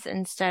emotions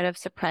instead of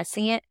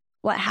suppressing it,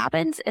 what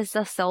happens is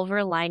the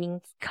silver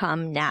linings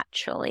come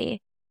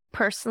naturally.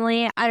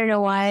 Personally, I don't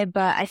know why,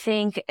 but I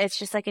think it's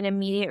just like an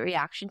immediate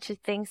reaction to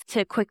things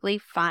to quickly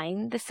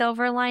find the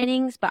silver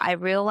linings. But I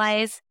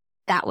realize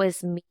that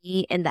was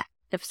me in the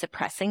act of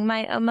suppressing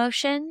my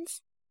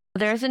emotions.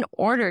 There's an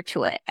order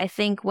to it. I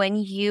think when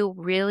you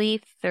really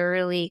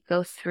thoroughly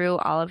go through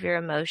all of your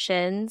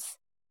emotions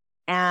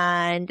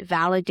and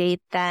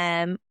validate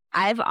them,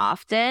 I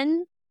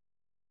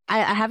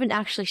haven't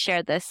actually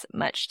shared this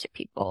much to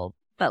people,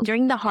 but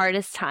during the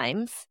hardest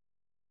times,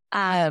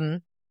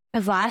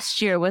 because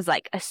last year was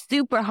like a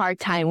super hard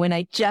time when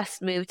I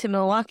just moved to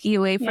Milwaukee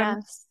away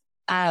from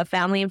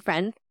family and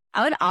friends,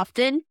 I would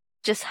often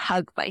just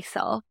hug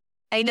myself.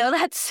 I know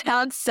that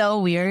sounds so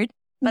weird,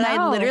 but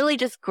I literally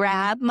just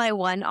grab my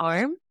one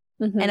arm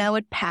and I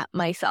would pat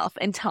myself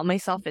and tell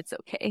myself it's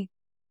okay.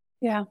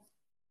 Yeah.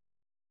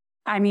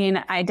 I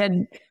mean, I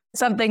did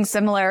something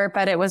similar,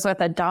 but it was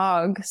with a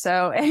dog.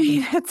 So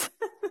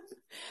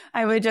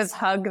I would just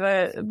hug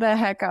the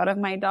heck out of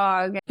my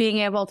dog. Being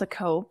able to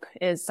cope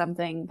is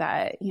something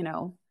that,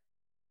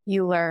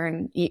 you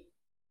learn,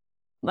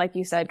 like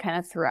you said, kind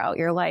of throughout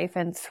your life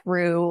and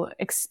through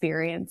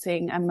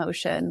experiencing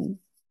emotion,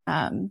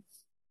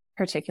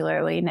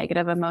 particularly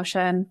negative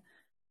emotion.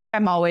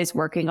 I'm always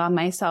working on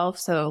myself.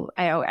 So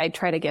I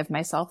try to give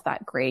myself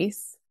that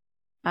grace.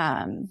 But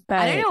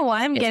I don't know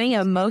why I'm getting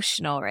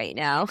emotional right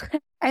now.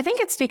 I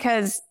think it's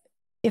because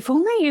if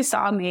only you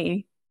saw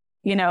me,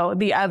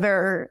 the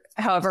other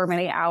however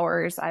many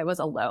hours I was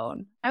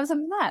alone, I was a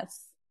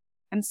mess.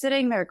 I'm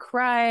sitting there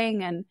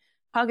crying and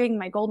hugging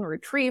my golden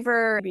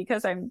retriever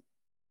because I'm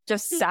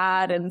just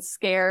sad and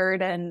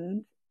scared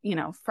and,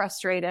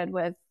 frustrated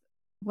with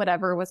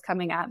whatever was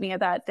coming at me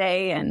that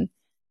day. And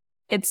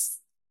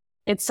it's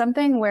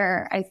something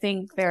where I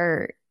think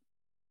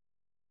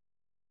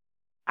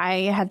I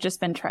have just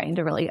been trying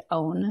to really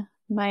own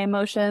my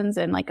emotions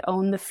and like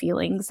own the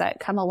feelings that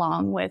come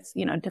along with,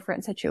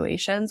 different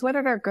situations,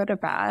 whether they're good or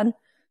bad.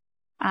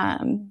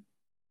 And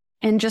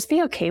just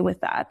be okay with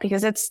that,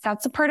 because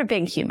that's a part of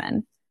being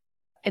human.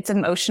 It's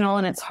emotional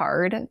and it's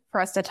hard for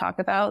us to talk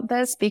about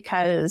this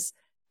because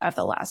of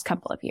the last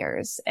couple of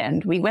years.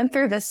 And we went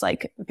through this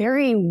like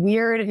very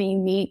weird and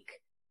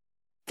unique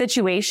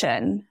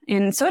situation.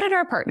 And so did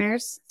our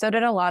partners. So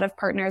did a lot of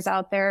partners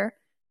out there.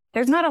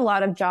 There's not a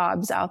lot of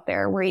jobs out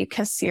there where you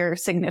kiss your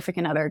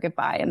significant other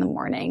goodbye in the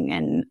morning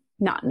and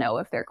not know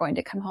if they're going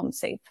to come home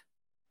safe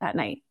that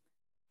night.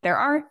 There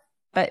are,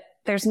 but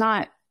there's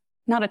not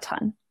a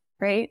ton,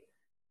 right?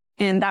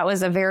 And that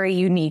was a very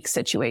unique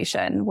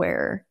situation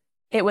where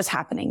it was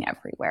happening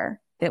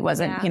everywhere. It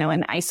wasn't,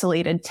 an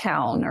isolated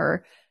town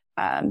or,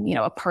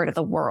 a part of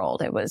the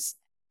world. It was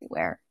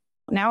everywhere.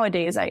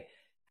 Nowadays, I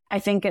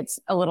think it's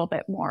a little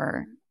bit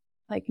more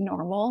like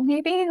normal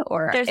maybe,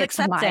 or there's it's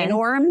my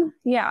norm.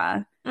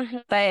 Yeah.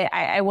 But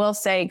I will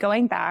say,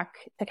 going back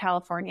to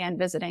California and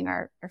visiting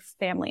our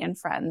family and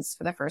friends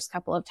for the first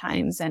couple of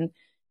times, and,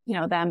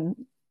 them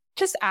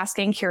just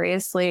asking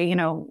curiously,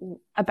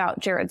 about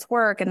Jared's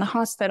work in the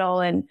hospital,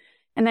 and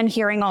then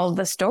hearing all of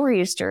the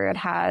stories Jared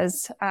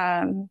has,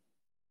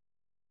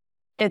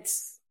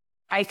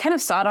 I kind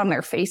of saw it on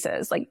their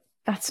faces. Like,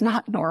 that's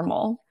not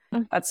normal.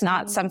 That's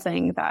not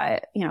something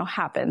that,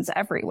 happens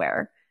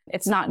everywhere.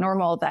 It's not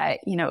normal that,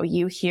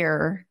 you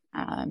hear,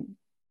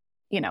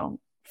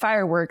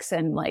 fireworks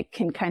and like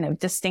can kind of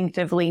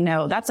distinctively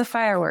know that's a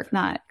firework,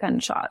 not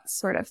gunshots,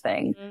 sort of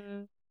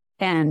thing.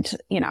 And,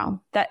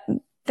 that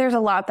there's a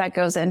lot that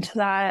goes into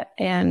that.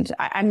 And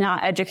I'm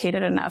not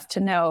educated enough to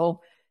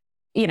know,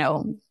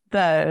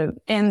 the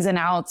ins and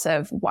outs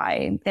of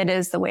why it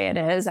is the way it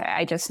is.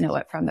 I just know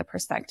it from the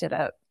perspective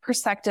of,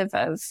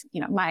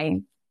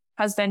 my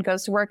husband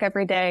goes to work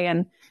every day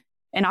and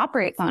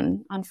operates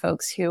on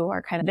folks who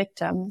are kind of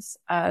victims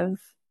of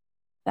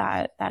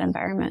that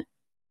environment.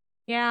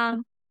 Yeah.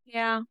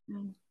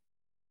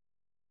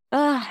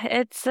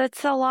 It's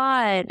a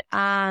lot.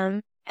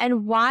 And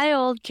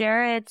while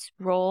Jared's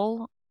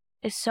role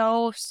is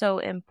so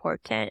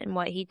important in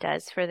what he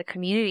does for the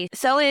community,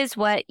 so is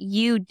what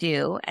you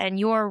do and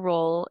your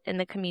role in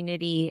the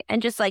community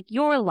and just like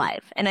your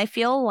life. And I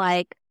feel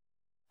like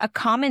a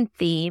common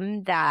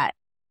theme that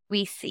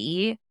we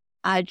see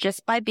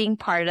just by being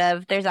part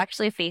of, there's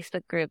actually a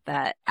Facebook group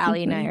that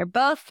Allie and I are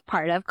both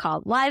part of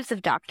called Lives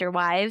of Doctor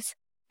Wives.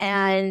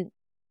 And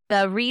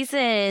the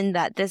reason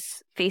that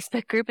this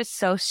Facebook group is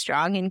so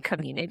strong in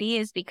community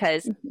is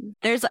because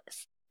there's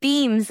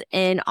themes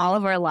in all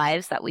of our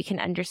lives that we can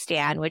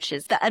understand, which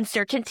is the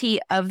uncertainty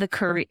of the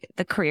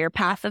career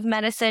path of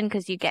medicine,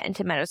 because you get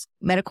into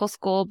medical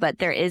school, but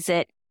there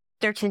isn't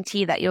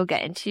uncertainty that you'll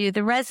get into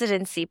the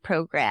residency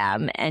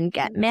program and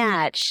get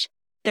matched.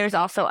 There's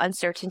also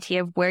uncertainty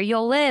of where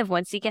you'll live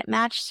once you get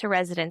matched to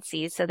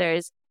residency. So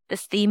there's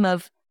this theme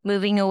of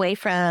moving away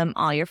from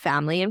all your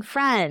family and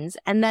friends.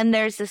 And then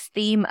there's this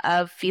theme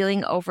of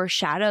feeling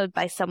overshadowed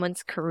by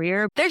someone's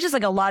career. There's just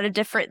like a lot of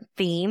different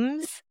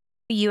themes.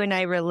 You and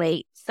I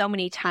relate so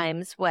many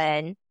times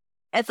when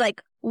it's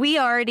like we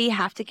already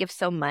have to give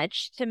so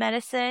much to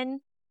medicine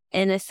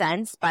in a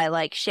sense by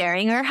like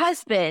sharing our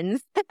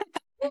husbands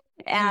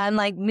and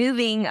like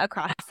moving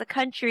across the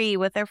country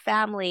with their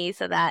family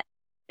so that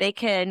they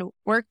can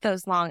work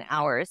those long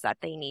hours that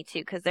they need to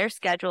because their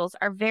schedules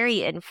are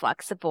very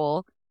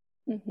inflexible.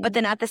 Mm-hmm. But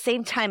then at the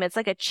same time, it's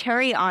like a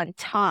cherry on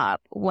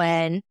top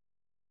when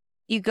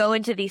you go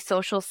into these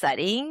social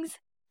settings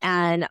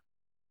and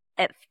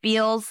it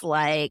feels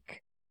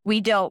like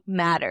we don't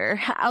matter.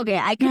 Okay,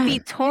 I could be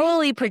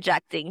totally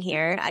projecting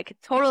here. I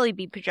could totally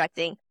be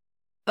projecting.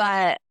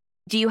 But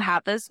do you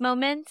have those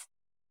moments?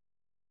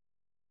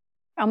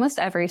 Almost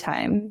every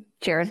time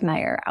Jared and I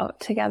are out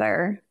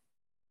together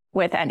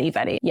with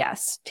anybody.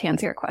 Yes, to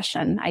answer your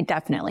question, I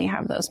definitely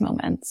have those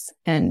moments.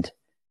 And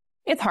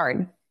it's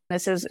hard.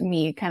 This is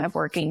me kind of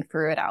working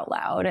through it out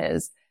loud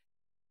is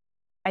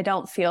I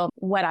don't feel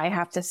what I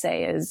have to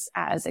say is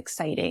as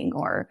exciting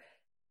or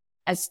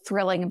as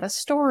thrilling of a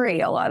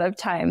story a lot of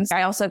times.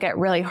 I also get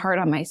really hard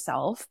on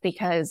myself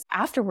because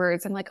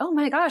afterwards I'm like, oh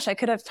my gosh, I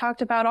could have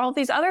talked about all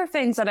these other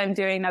things that I'm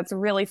doing that's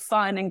really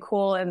fun and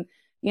cool and,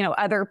 you know,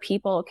 other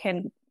people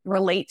can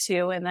relate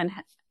to and then,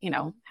 you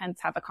know, hence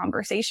have a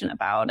conversation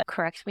about.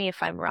 Correct me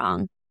if I'm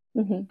wrong.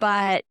 Mm-hmm.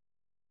 But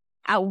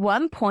at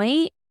one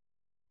point,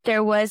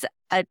 there was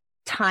a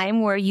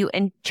time where you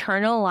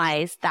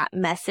internalized that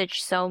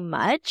message so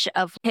much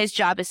of his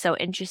job is so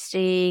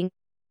interesting.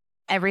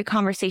 Every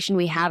conversation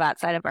we have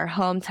outside of our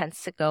home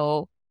tends to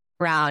go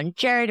around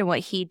Jared and what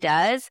he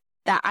does,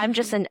 that I'm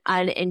just an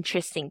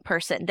uninteresting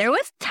person. There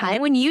was a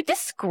time when you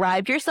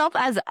described yourself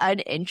as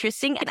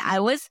uninteresting and I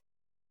was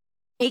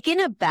taken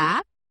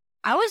aback.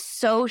 I was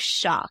so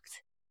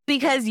shocked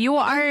because you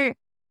are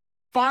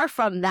far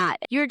from that.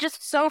 You're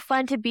just so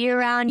fun to be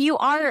around. You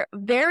are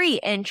very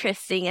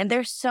interesting and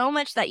there's so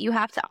much that you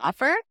have to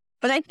offer.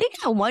 But I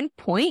think at one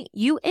point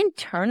you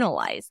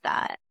internalized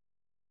that.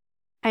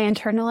 I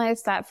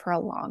internalized that for a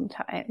long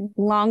time,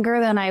 longer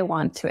than I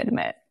want to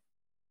admit.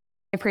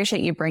 I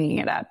appreciate you bringing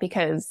it up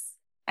because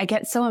I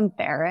get so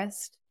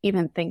embarrassed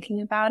even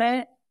thinking about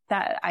it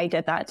that I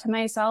did that to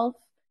myself.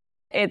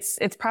 It's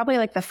probably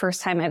like the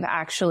first time I've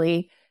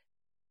actually,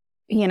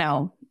 you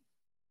know,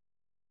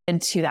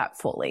 into that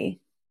fully.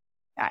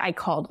 I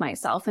called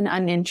myself an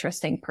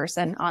uninteresting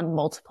person on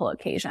multiple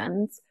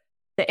occasions.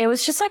 It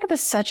was just like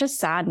such a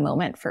sad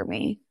moment for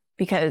me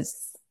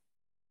because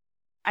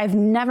I've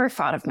never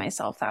thought of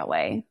myself that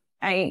way.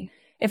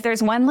 If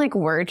there's one like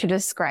word to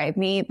describe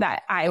me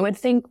that I would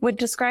think would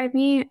describe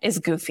me is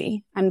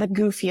goofy. I'm the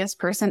goofiest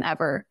person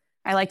ever.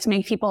 I like to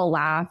make people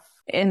laugh.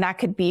 And that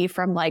could be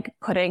from like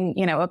putting,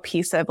 you know, a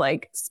piece of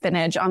like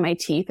spinach on my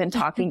teeth and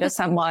talking to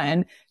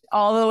someone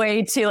all the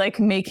way to like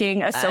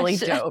making a silly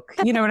joke.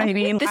 You know what I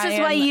mean? This is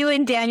why you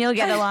and Daniel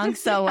get along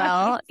so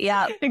well.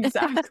 Yeah,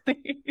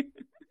 exactly.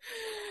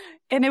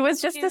 And it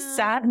was just a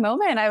sad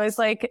moment. I was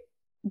like,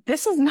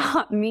 this is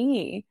not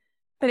me.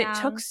 But it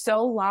took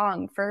so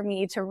long for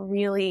me to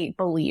really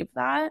believe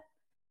that.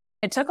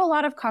 It took a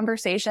lot of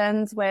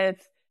conversations with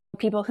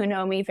people who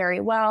know me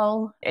very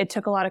well. It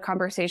took a lot of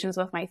conversations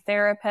with my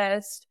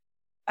therapist.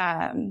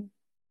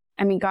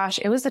 I mean, gosh,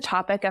 it was the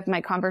topic of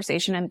my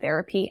conversation in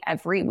therapy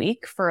every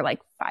week for like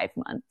 5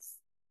 months.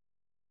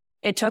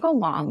 It took a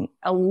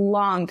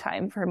long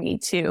time for me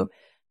to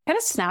kind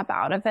of snap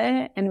out of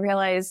it and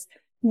realize,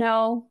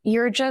 no,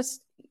 you're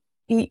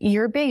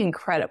being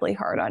incredibly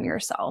hard on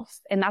yourself.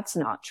 And that's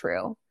not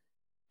true.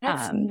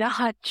 That's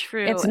not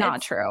true. It's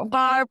not true.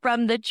 Far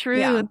from the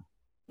truth.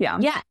 Yeah.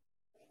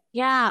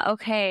 Yeah.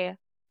 Okay.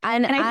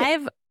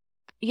 And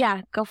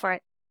go for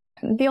it.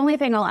 The only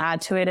thing I'll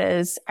add to it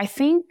is I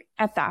think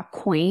at that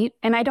point,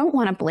 and I don't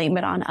want to blame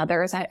it on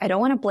others. I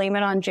don't want to blame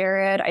it on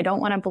Jared. I don't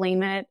want to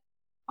blame it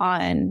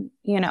on,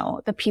 you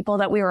know, the people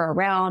that we were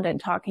around and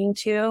talking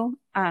to.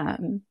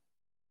 I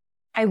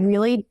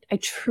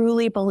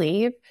truly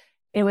believe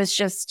it was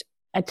just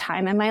a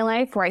time in my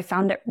life where I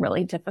found it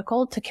really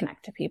difficult to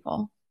connect to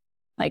people,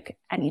 like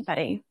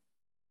anybody,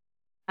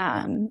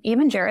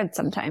 even Jared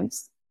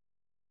sometimes.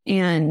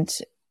 And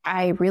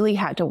I really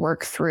had to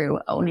work through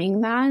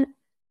owning that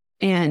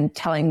and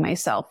telling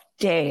myself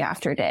day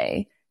after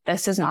day,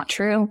 this is not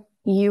true.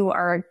 You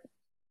are a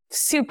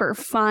super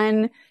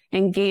fun,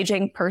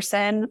 engaging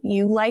person.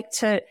 You like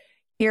to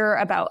hear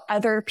about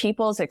other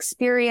people's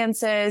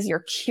experiences. You're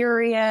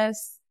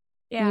curious.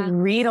 Yeah. You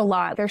read a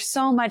lot. There's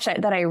so much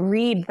that I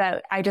read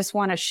that I just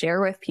want to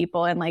share with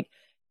people and like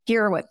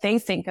hear what they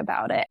think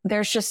about it.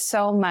 There's just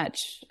so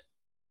much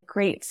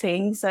great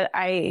things that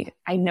I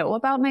know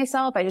about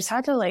myself. I just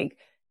had to like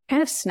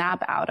kind of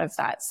snap out of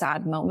that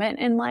sad moment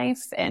in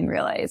life and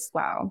realize,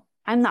 wow,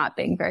 I'm not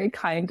being very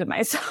kind to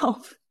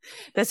myself.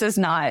 This is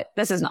not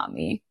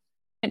me.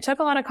 It took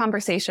a lot of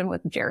conversation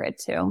with Jared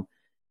too,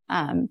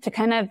 to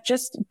kind of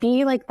just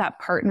be like that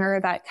partner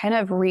that kind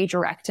of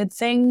redirected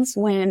things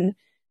when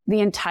the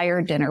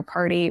entire dinner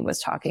party was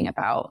talking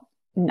about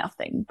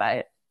nothing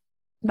but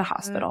the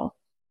hospital.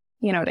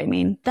 You know what I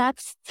mean?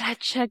 That's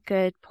such a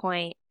good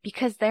point,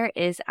 because there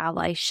is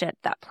allyship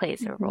that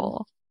plays a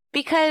role.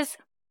 Because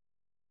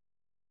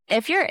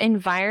if your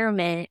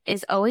environment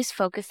is always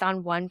focused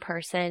on one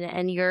person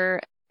and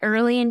you're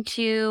early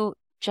into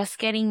just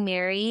getting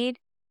married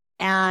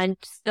and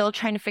still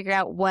trying to figure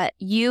out what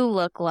you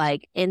look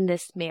like in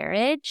this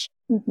marriage,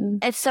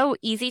 it's so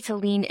easy to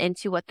lean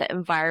into what the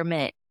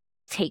environment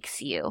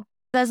takes you.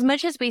 As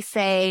much as we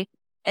say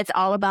it's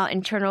all about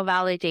internal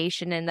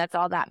validation and that's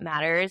all that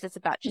matters, it's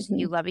about just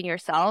you loving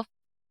yourself.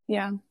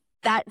 Yeah.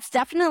 That's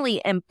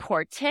definitely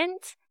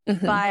important,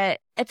 but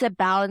it's a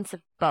balance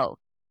of both.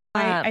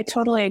 I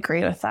totally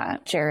agree with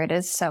that. Jared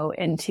is so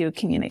into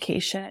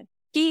communication.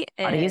 He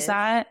Embodies is.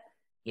 that.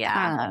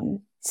 Yeah.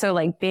 So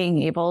like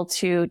being able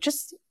to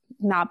just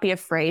not be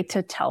afraid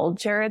to tell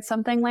Jared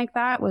something like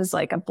that was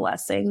like a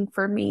blessing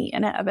for me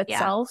in and of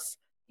itself.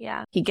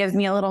 Yeah. He gives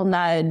me a little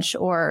nudge,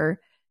 or,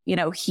 you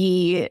know,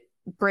 he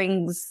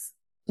brings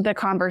the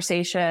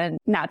conversation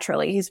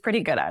naturally. He's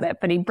pretty good at it,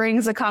 but he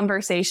brings the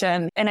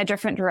conversation in a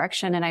different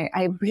direction. And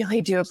I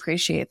really do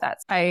appreciate that.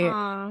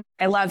 I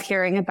love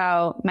hearing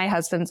about my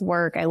husband's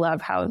work. I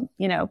love how,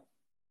 you know,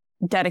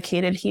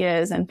 dedicated he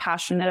is and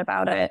passionate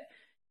about it.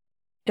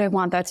 Do I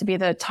want that to be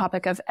the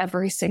topic of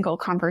every single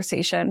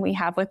conversation we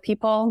have with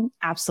people?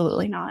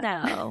 Absolutely not.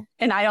 No.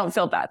 And I don't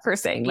feel bad for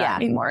saying that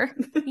anymore.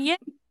 Yes,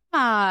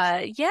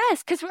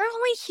 because we're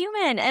only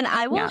human. And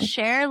I will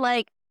share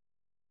like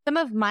some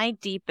of my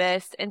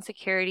deepest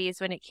insecurities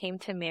when it came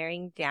to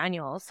marrying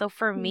Daniel. So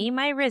for me,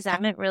 my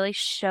resentment really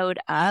showed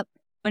up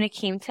when it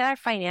came to our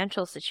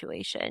financial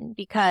situation,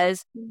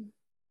 because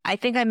I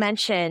think I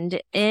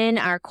mentioned in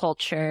our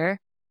culture,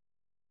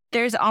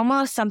 there's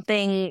almost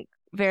something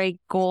very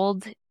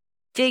gold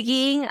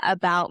digging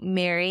about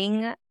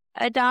marrying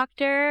a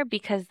doctor,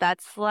 because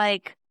that's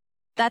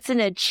an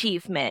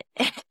achievement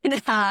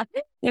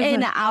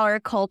in our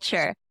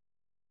culture.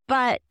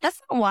 But that's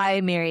not why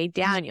I married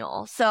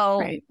Daniel.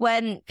 So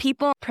when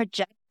people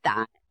project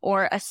that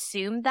or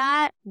assume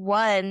that,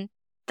 one,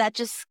 that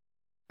just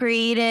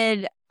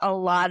created a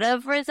lot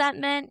of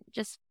resentment,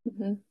 just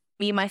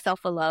me,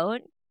 myself alone.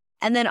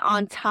 And then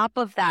on top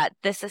of that,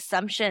 this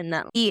assumption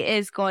that he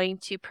is going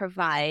to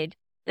provide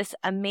this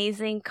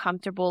amazing,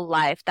 comfortable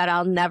life that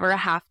I'll never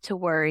have to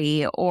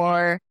worry.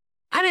 Or,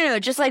 I don't know,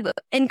 just like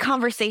in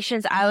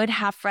conversations, I would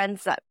have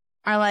friends that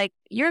are like,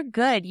 you're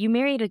good. You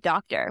married a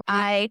doctor.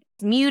 I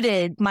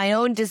muted my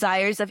own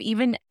desires of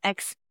even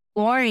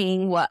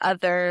exploring what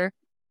other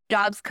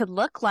jobs could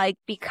look like,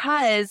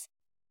 because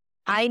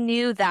I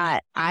knew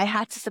that I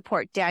had to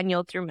support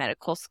Daniel through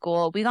medical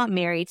school. We got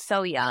married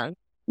so young.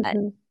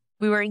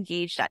 We were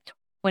engaged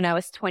when I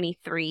was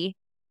 23,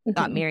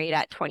 got married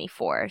at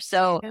 24.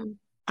 So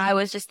I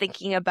was just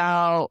thinking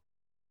about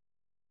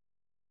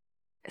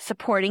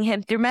supporting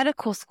him through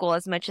medical school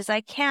as much as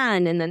I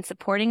can, and then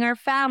supporting our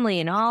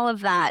family and all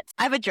of that.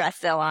 I've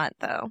addressed it a lot,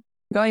 though.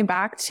 Going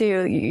back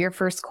to your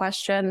first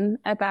question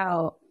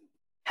about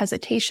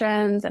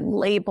hesitations and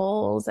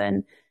labels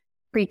and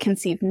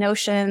preconceived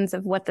notions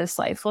of what this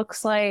life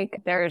looks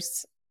like,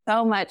 there's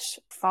so much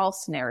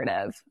false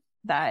narrative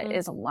that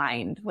is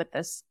aligned with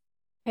this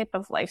type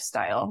of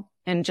lifestyle,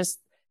 and just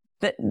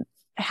that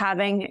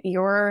having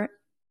your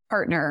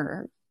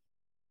partner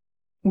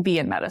be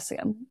in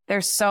medicine.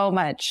 There's so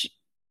much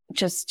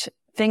just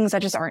things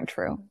that just aren't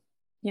true.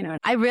 You know,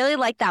 I really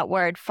like that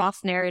word,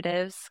 false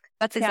narratives.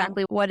 That's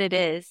exactly what it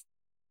is.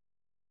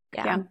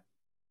 Yeah.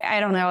 I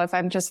don't know if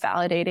I'm just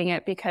validating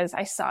it because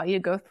I saw you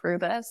go through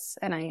this,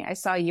 and I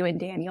saw you and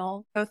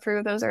Daniel go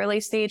through those early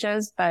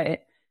stages,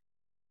 but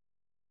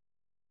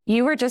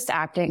you were just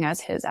acting as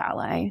his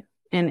ally,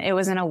 and it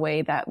was in a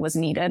way that was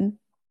needed.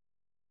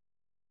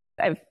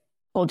 I've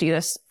told you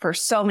this for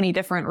so many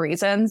different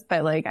reasons,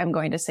 but like, I'm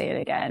going to say it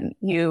again.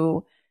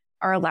 You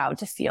are allowed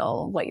to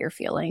feel what you're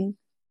feeling,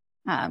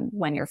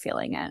 when you're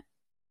feeling it.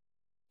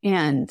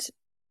 And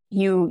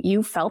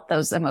you felt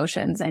those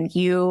emotions, and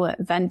you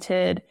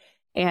vented,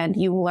 and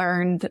you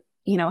learned,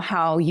 you know,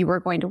 how you were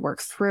going to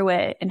work through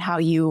it, and how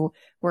you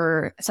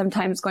were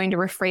sometimes going to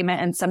reframe it,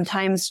 and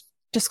sometimes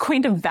just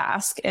going to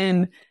bask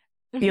in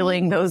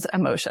feeling those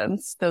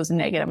emotions, those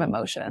negative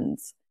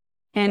emotions.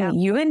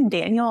 And you and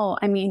Daniel,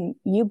 I mean,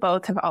 you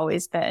both have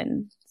always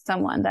been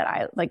someone that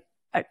I like,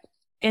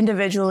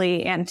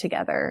 individually and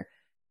together,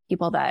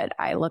 people that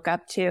I look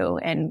up to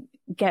and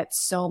get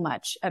so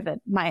much of it,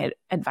 my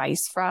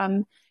advice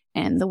from,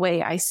 and the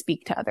way I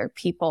speak to other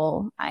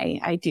people.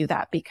 I do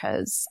that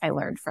because I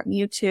learned from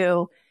you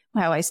two,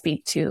 how I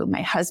speak to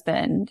my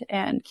husband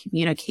and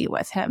communicate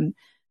with him.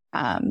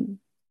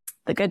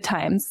 The good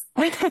times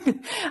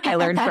I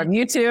learned from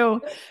you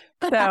two.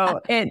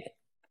 So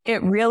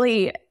it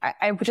really,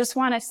 I just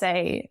want to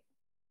say,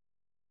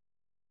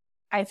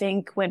 I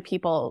think when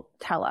people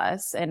tell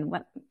us, and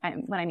when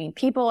I mean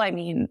people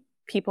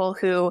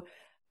who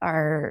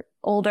are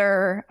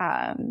older,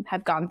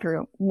 have gone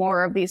through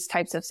more of these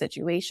types of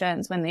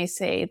situations, when they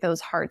say those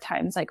hard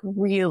times like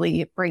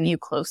really bring you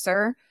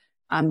closer,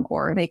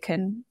 or they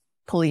can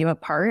pull you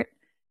apart,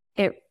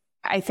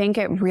 I think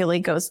it really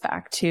goes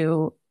back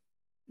to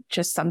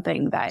just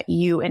something that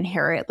you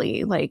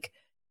inherently like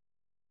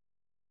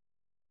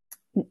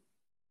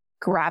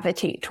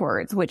gravitate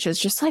towards, which is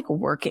just like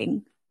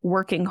working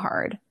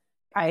hard.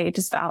 I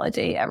just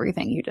validate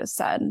everything you just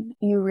said.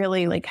 You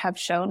really like have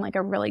shown like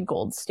a really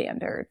gold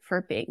standard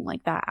for being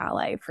like that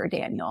ally for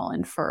Daniel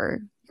and for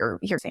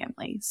your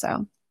family.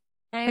 So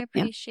I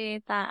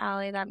appreciate that,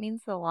 Allie. That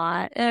means a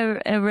lot.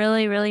 It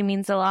really, really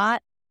means a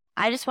lot.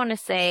 I just want to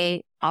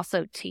say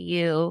also to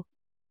you,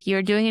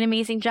 you're doing an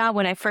amazing job.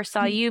 When I first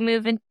saw you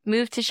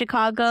move to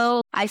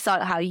Chicago, I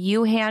saw how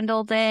you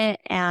handled it,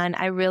 and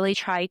I really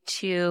tried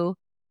to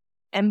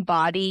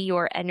embody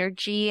your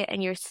energy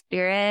and your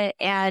spirit.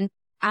 And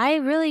I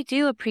really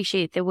do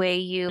appreciate the way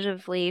you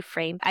positively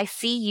frame. I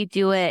see you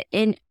do it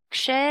in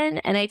action,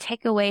 and I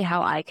take away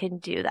how I can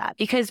do that.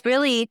 Because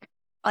really,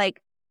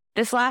 like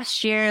this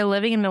last year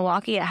living in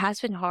Milwaukee, it has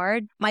been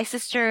hard. My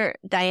sister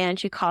Diane,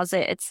 she calls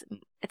it's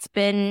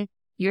been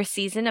your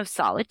season of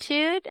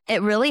solitude.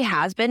 It really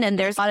has been. And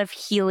there's a lot of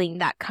healing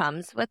that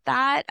comes with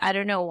that. I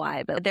don't know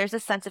why, but there's a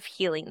sense of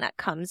healing that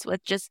comes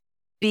with just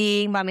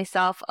being by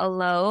myself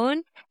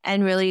alone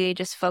and really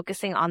just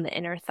focusing on the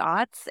inner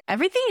thoughts.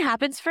 Everything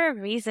happens for a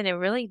reason. It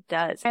really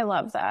does. I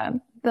love that.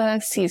 The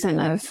season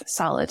of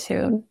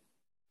solitude,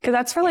 because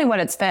that's really what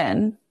it's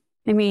been.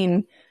 I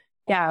mean,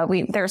 yeah,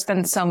 there's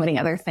been so many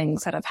other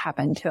things that have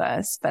happened to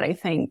us, but I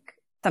think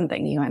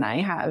something you and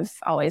I have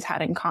always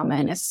had in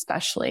common,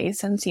 especially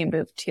since you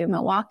moved to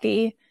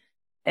Milwaukee,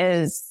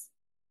 is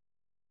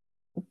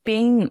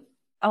being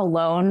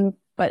alone,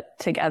 but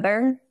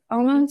together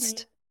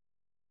almost.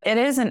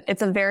 Mm-hmm.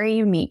 It's a very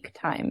unique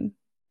time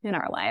in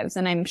our lives.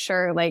 And I'm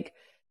sure like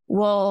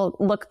we'll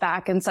look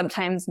back and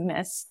sometimes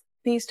miss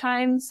these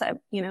times,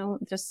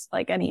 just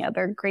like any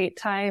other great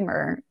time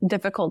or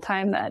difficult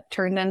time that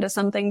turned into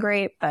something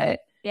great.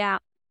 But yeah.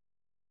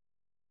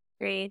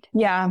 Agreed.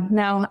 Yeah,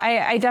 no,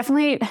 I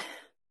definitely,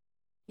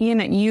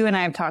 you and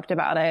I have talked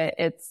about it.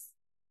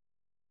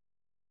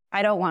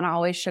 I don't want to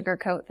always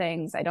sugarcoat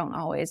things. I don't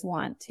always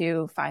want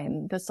to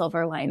find the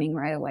silver lining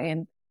right away.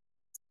 And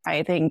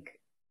I think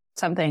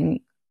something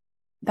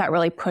that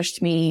really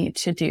pushed me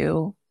to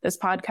do this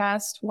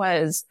podcast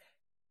was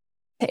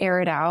to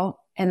air it out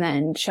and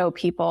then show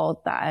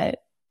people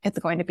that it's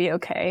going to be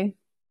okay.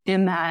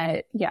 In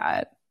that,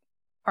 yeah,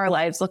 our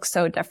lives look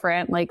so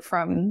different, like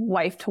from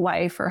wife to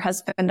wife or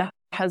husband to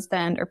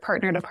husband or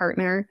partner to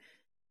partner.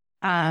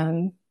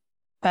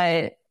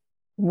 But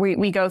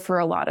we go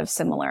through a lot of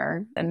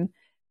similar and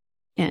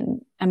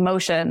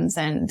emotions,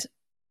 and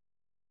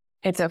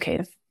it's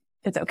okay.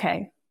 It's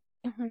okay.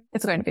 Mm-hmm.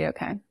 It's going to be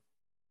okay.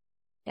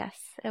 Yes,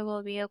 it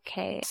will be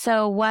okay.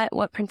 So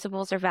what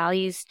principles or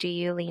values do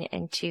you lean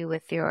into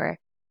with your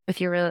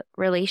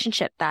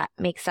relationship that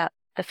makes up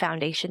the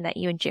foundation that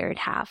you and Jared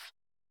have?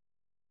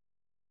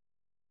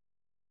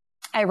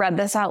 I read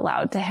this out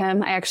loud to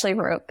him. I actually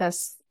wrote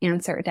this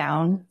answer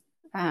down.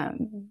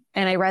 And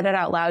I read it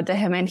out loud to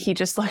him, and he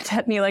just looked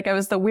at me like I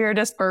was the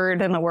weirdest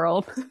bird in the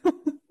world.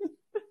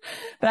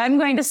 But I'm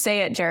going to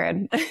say it,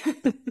 Jared.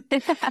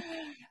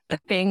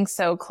 Being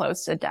so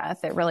close to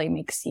death, it really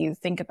makes you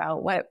think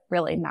about what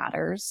really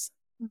matters.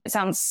 It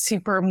sounds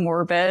super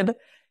morbid,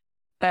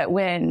 but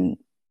when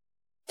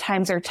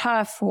times are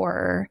tough,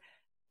 or,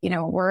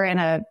 we're in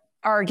an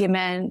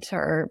argument,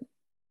 or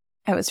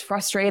I was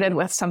frustrated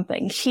with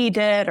something he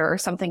did or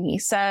something he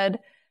said,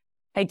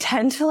 I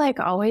tend to like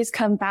always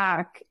come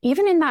back,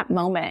 even in that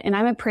moment. And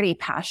I'm a pretty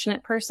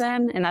passionate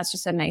person. And that's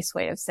just a nice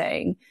way of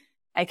saying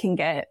I can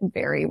get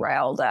very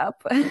riled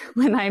up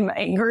when I'm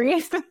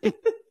angry.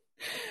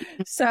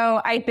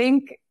 So I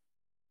think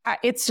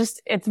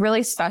it's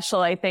really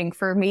special, I think,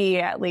 for me,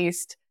 at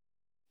least,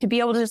 to be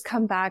able to just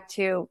come back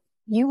to,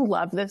 you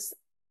love this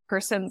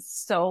person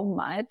so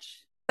much.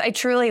 I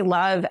truly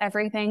love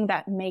everything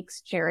that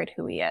makes Jared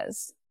who he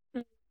is.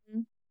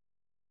 Mm-hmm.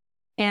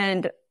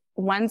 And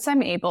once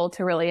I'm able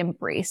to really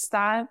embrace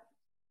that,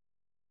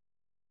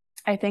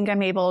 I think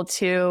I'm able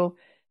to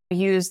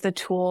use the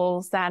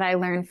tools that I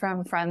learned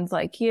from friends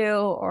like you,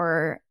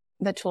 or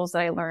the tools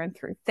that I learned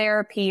through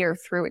therapy or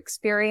through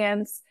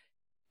experience.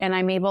 And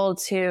I'm able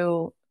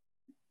to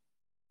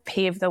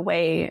pave the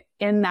way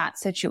in that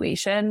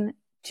situation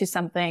to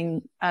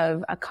something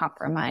of a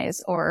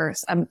compromise or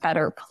a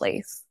better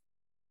place.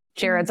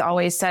 Jared's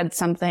always said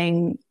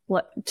something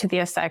to the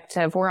effect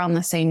of, we're on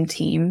the same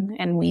team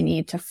and we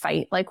need to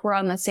fight like we're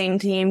on the same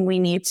team. We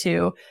need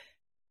to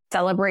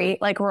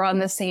celebrate like we're on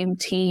the same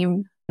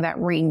team. That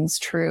rings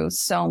true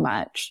so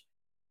much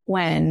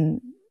when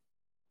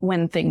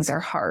things are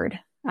hard.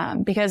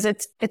 Because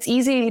it's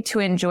easy to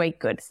enjoy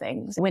good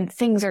things when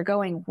things are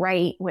going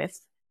right with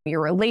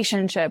your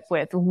relationship,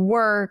 with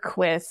work,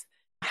 with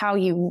how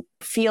you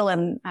feel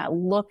and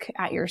look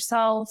at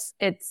yourselves.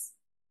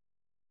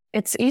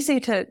 It's easy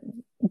to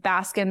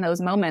bask in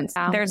those moments.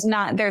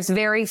 There's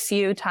very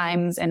few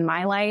times in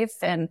my life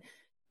and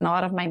a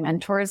lot of my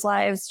mentors'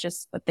 lives,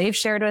 just what they've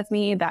shared with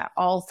me, that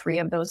all three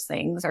of those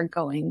things are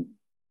going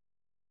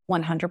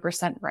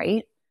 100%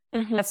 right.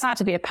 Mm-hmm. That's not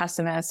to be a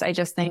pessimist. I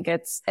just think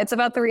it's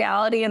about the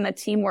reality and the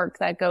teamwork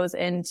that goes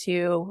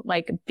into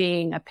like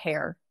being a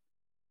pair.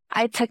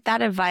 I took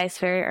that advice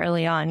very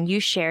early on. You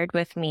shared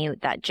with me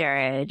that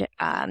Jared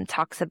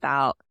talks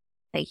about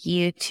like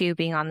you two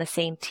being on the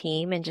same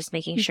team and just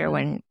making sure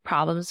when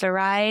problems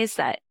arise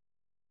that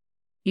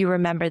you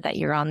remember that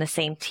you're on the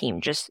same team,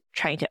 just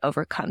trying to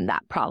overcome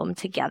that problem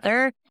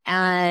together.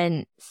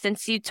 And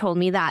since you told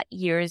me that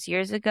years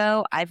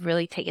ago, I've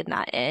really taken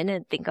that in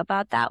and think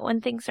about that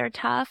when things are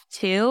tough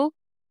too.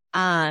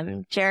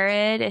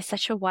 Jared is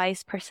such a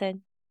wise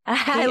person.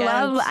 I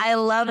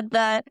love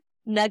the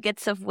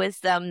nuggets of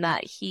wisdom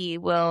that he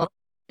will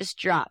just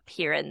drop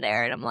here and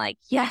there. And I'm like,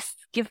 yes,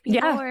 give me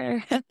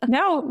more.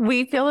 No,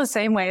 we feel the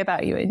same way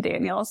about you and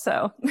Daniel.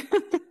 So,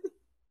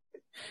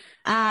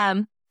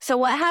 so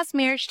what has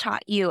marriage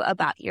taught you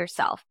about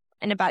yourself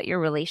and about your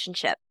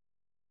relationship?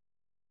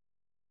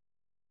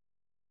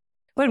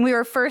 When we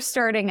were first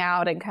starting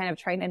out and kind of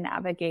trying to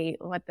navigate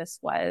what this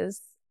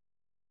was,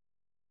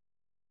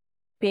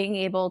 being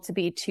able to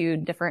be two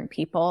different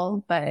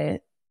people,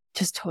 but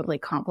just totally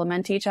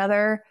complement each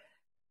other,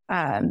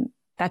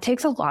 that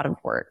takes a lot of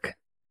work.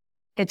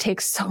 It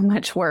takes so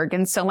much work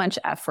and so much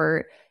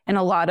effort and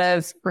a lot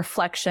of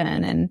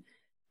reflection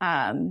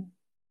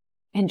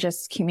and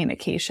just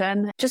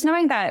communication. Just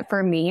knowing that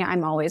for me,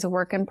 I'm always a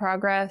work in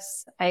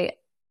progress.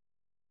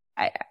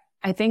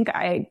 I think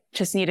I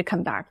just need to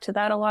come back to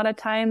that a lot of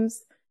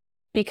times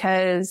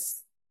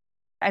because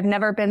I've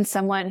never been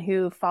someone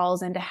who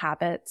falls into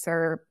habits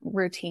or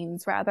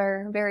routines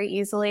rather very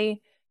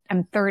easily.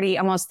 I'm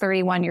almost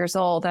 31 years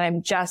old, and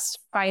I'm just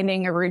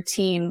finding a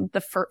routine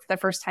the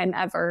first time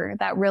ever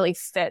that really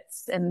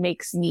fits and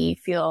makes me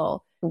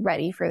feel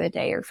ready for the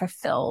day or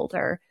fulfilled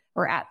or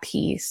at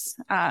peace.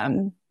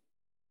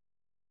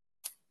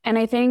 And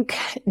I think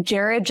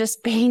Jared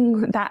just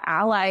being that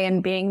ally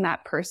and being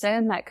that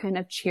person that kind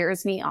of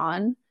cheers me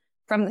on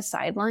from the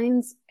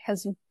sidelines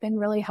has been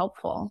really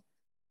helpful.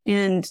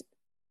 And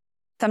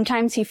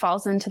sometimes he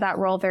falls into that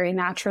role very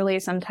naturally.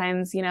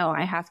 Sometimes,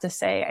 I have to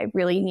say, I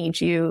really need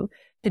you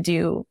to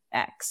do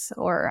X,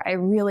 or I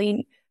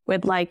really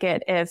would like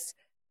it if,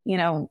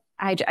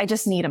 I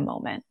just need a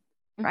moment.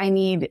 Or I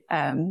need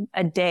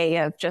a day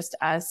of just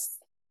us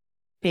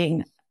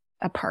being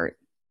apart.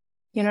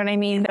 You know what I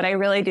mean? But I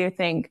really do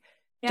think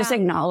just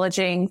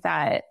acknowledging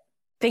that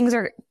things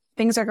are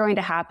going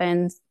to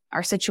happen.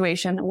 Our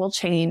situation will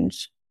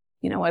change,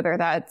 whether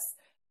that's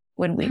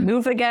when we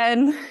move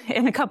again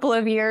in a couple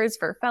of years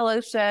for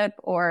fellowship,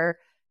 or,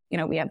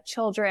 we have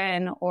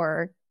children,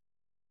 or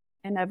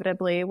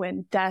inevitably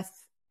when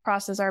death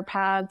crosses our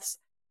paths,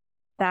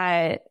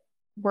 that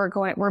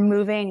we're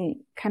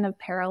moving kind of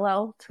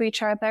parallel to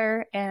each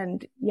other.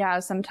 And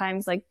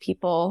sometimes like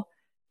people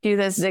do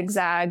this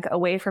zigzag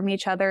away from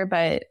each other.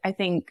 But I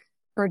think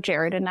for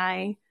Jared and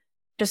I,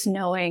 just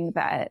knowing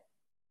that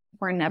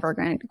we're never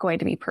going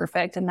to be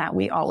perfect and that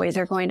we always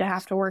are going to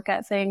have to work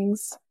at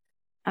things,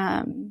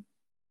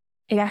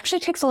 it actually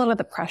takes a little of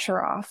the pressure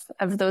off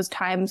of those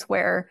times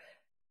where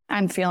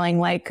I'm feeling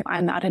like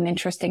I'm not an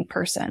interesting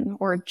person,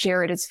 or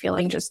Jared is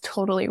feeling just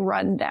totally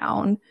run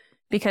down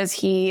because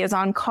he is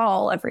on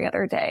call every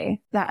other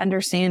day. That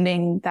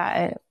understanding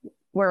that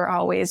we're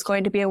always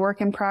going to be a work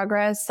in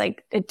progress,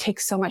 like it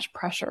takes so much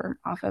pressure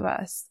off of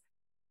us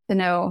to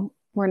know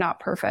we're not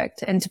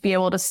perfect, and to be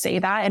able to say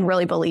that and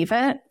really believe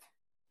it.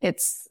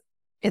 It's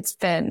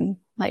been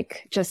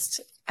like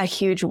just a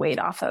huge weight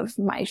off of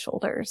my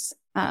shoulders,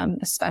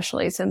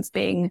 especially since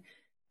being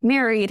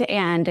married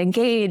and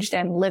engaged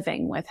and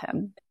living with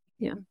him.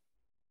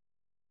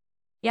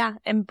 Yeah.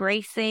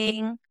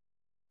 Embracing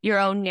your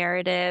own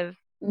narrative,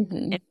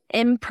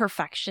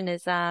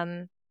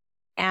 imperfectionism,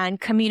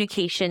 and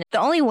communication. The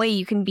only way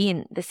you can be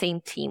in the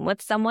same team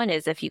with someone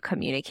is if you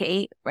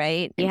communicate,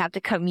 right? You have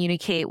to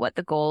communicate what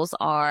the goals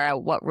are,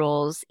 what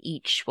roles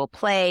each will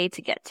play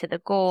to get to the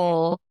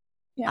goal.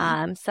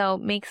 So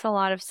it makes a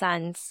lot of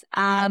sense.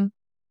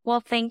 Well,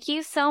 thank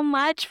you so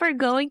much for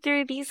going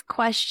through these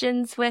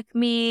questions with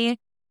me.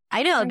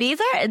 I know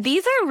these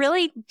are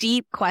really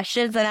deep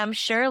questions, and I'm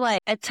sure like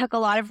it took a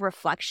lot of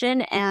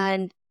reflection,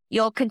 and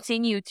you'll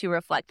continue to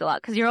reflect a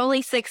lot because you're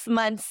only 6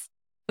 months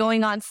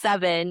going on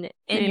 7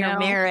 in your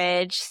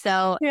marriage.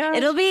 So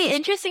it'll be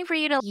interesting for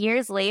you to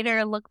years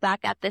later look back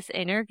at this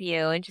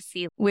interview and just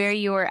see where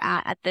you were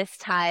at this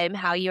time,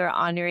 how you're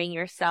honoring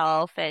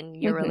yourself and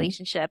your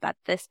relationship at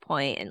this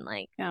point, and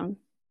like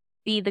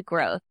see the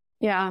growth.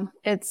 Yeah,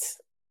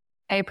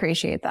 I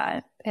appreciate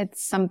that.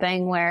 It's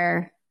something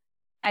where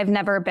I've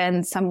never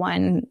been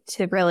someone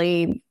to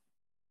really,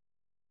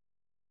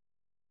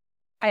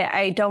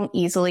 I don't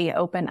easily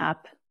open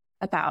up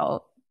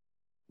about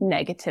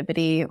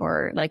negativity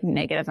or like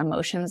negative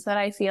emotions that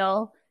I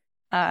feel.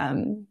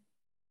 And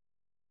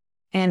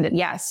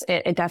yes,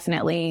 it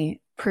definitely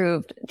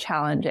proved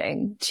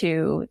challenging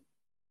to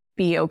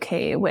be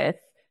okay with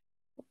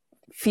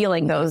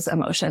feeling those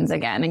emotions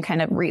again and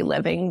kind of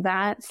reliving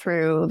that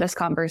through this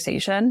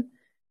conversation.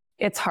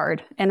 It's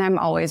hard. And I'm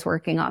always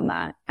working on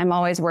that. I'm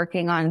always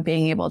working on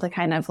being able to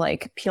kind of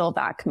like peel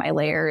back my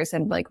layers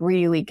and like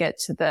really get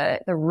to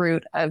the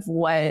root of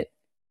what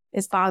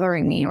is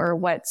bothering me or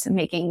what's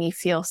making me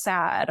feel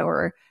sad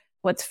or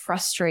what's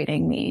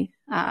frustrating me.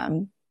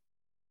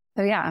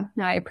 So yeah,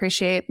 no, I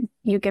appreciate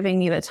you giving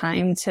me the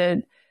time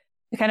to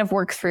kind of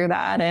work through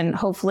that and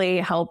hopefully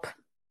help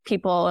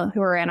people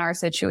who are in our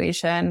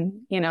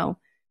situation, you know,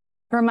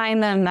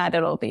 remind them that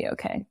it'll be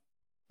okay.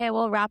 Okay,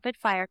 well, rapid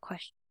fire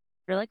question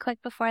really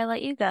quick before I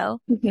let you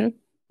go. Mm-hmm.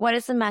 What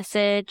is the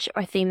message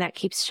or theme that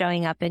keeps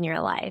showing up in your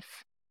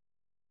life?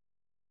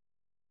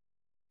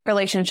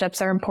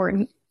 Relationships are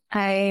important.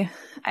 There's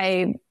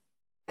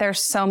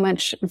so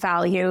much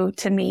value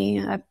to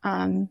me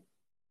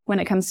when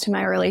it comes to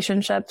my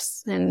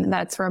relationships, and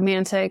that's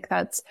romantic,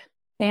 that's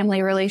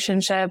family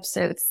relationships,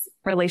 it's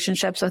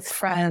relationships with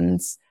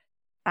friends,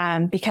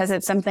 because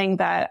it's something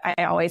that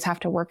I always have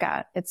to work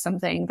at. It's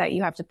something that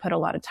you have to put a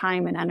lot of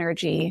time and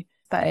energy,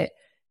 but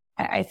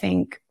I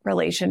think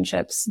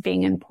relationships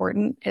being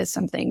important is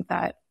something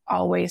that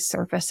always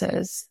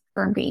surfaces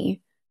for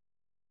me,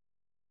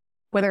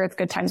 whether it's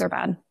good times or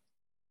bad.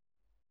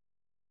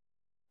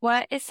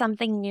 What is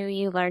something new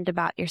you learned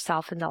about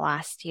yourself in the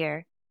last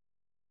year?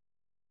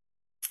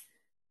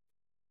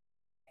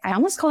 I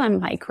almost call them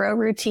micro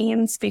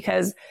routines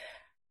because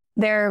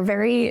they're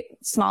very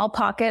small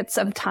pockets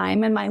of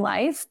time in my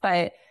life,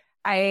 but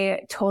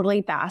I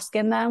totally bask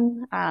in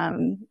them.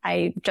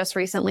 I just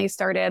recently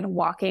started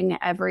walking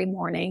every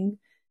morning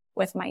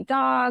with my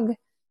dog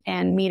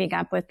and meeting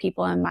up with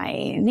people in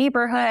my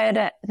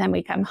neighborhood. Then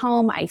we come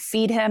home, I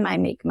feed him, I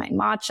make my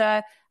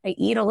matcha, I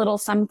eat a little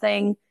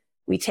something.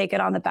 We take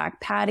it on the back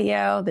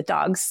patio. The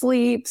dog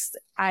sleeps.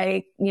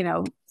 I,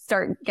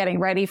 start getting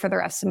ready for the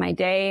rest of my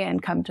day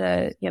and come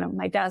to,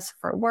 my desk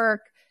for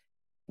work.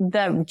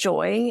 The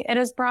joy it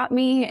has brought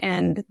me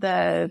and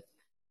the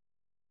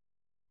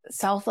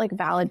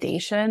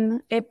validation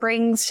it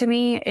brings to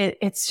me,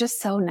 it's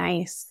just so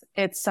nice.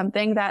 It's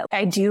something that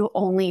I do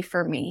only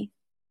for me.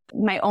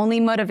 My only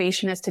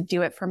motivation is to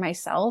do it for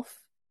myself.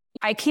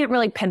 I can't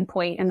really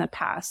pinpoint in the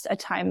past a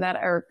time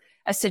or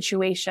a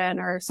situation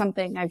or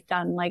something I've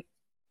done like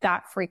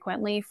that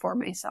frequently for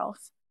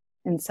myself.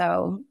 And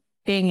so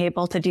being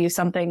able to do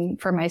something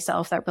for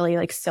myself that really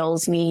like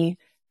fills my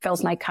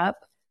cup,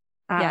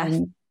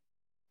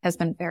 has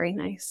been very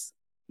nice.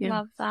 Yeah.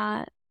 Love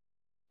that.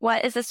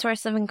 What is a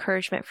source of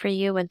encouragement for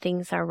you when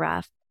things are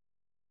rough?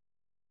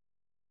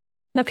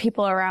 The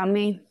people around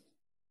me.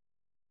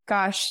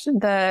 Gosh,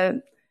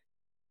 the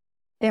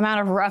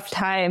amount of rough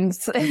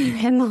times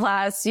in the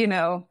last,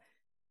 7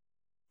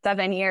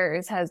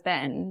 years has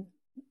been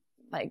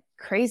like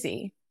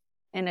crazy.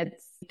 And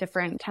it's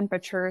different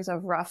temperatures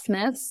of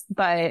roughness.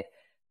 But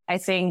I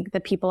think the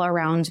people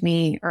around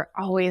me are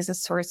always a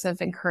source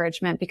of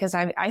encouragement because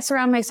I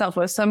surround myself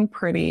with some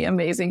pretty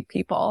amazing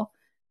people.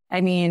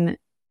 I mean,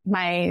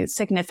 my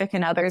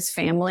significant other's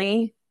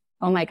family,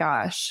 oh my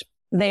gosh,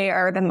 they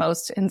are the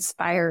most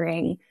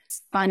inspiring,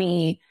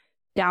 funny,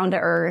 down to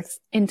earth,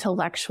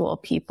 intellectual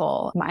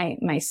people.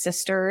 My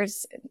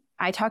sisters,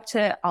 I talk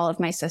to all of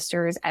my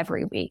sisters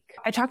every week.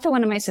 I talk to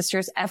one of my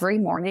sisters every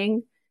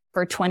morning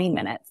for 20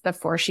 minutes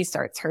before she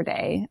starts her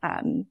day.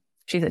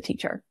 She's a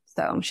teacher,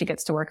 so she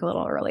gets to work a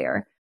little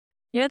earlier.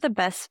 You're the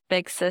best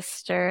big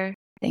sister.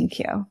 Thank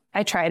you.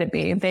 I try to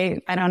be.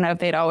 I don't know if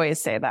they'd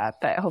always say that,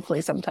 but hopefully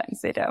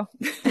sometimes they do.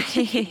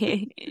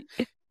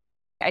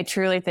 I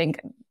truly think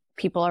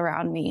people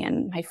around me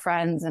and my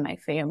friends and my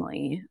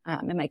family,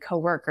 and my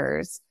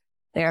coworkers,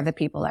 they are the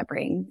people that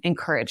bring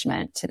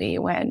encouragement to me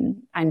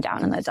when I'm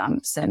down in the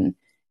dumps. And it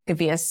could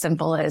be as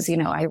simple as,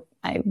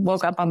 I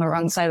woke up on the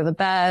wrong side of the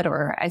bed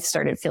or I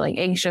started feeling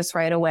anxious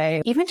right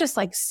away. Even just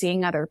like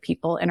seeing other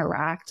people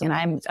interact and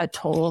I'm a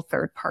total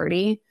third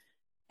party,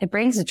 it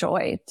brings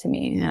joy to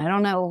me. And I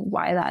don't know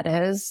why that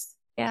is.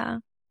 Yeah.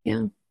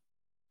 Yeah.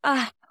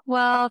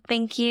 Well,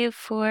 thank you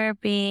for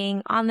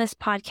being on this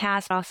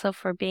podcast, also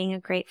for being a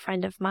great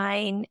friend of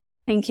mine.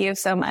 Thank you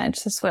so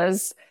much. This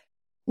was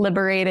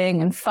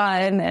liberating and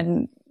fun.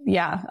 And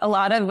yeah, a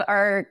lot of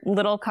our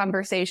little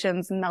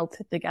conversations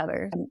melted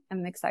together.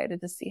 I'm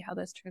excited to see how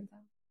this turns out.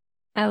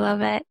 I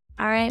love it.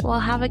 All right. Well,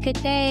 have a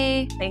good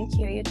day. Thank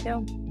you. You too.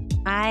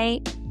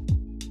 Bye.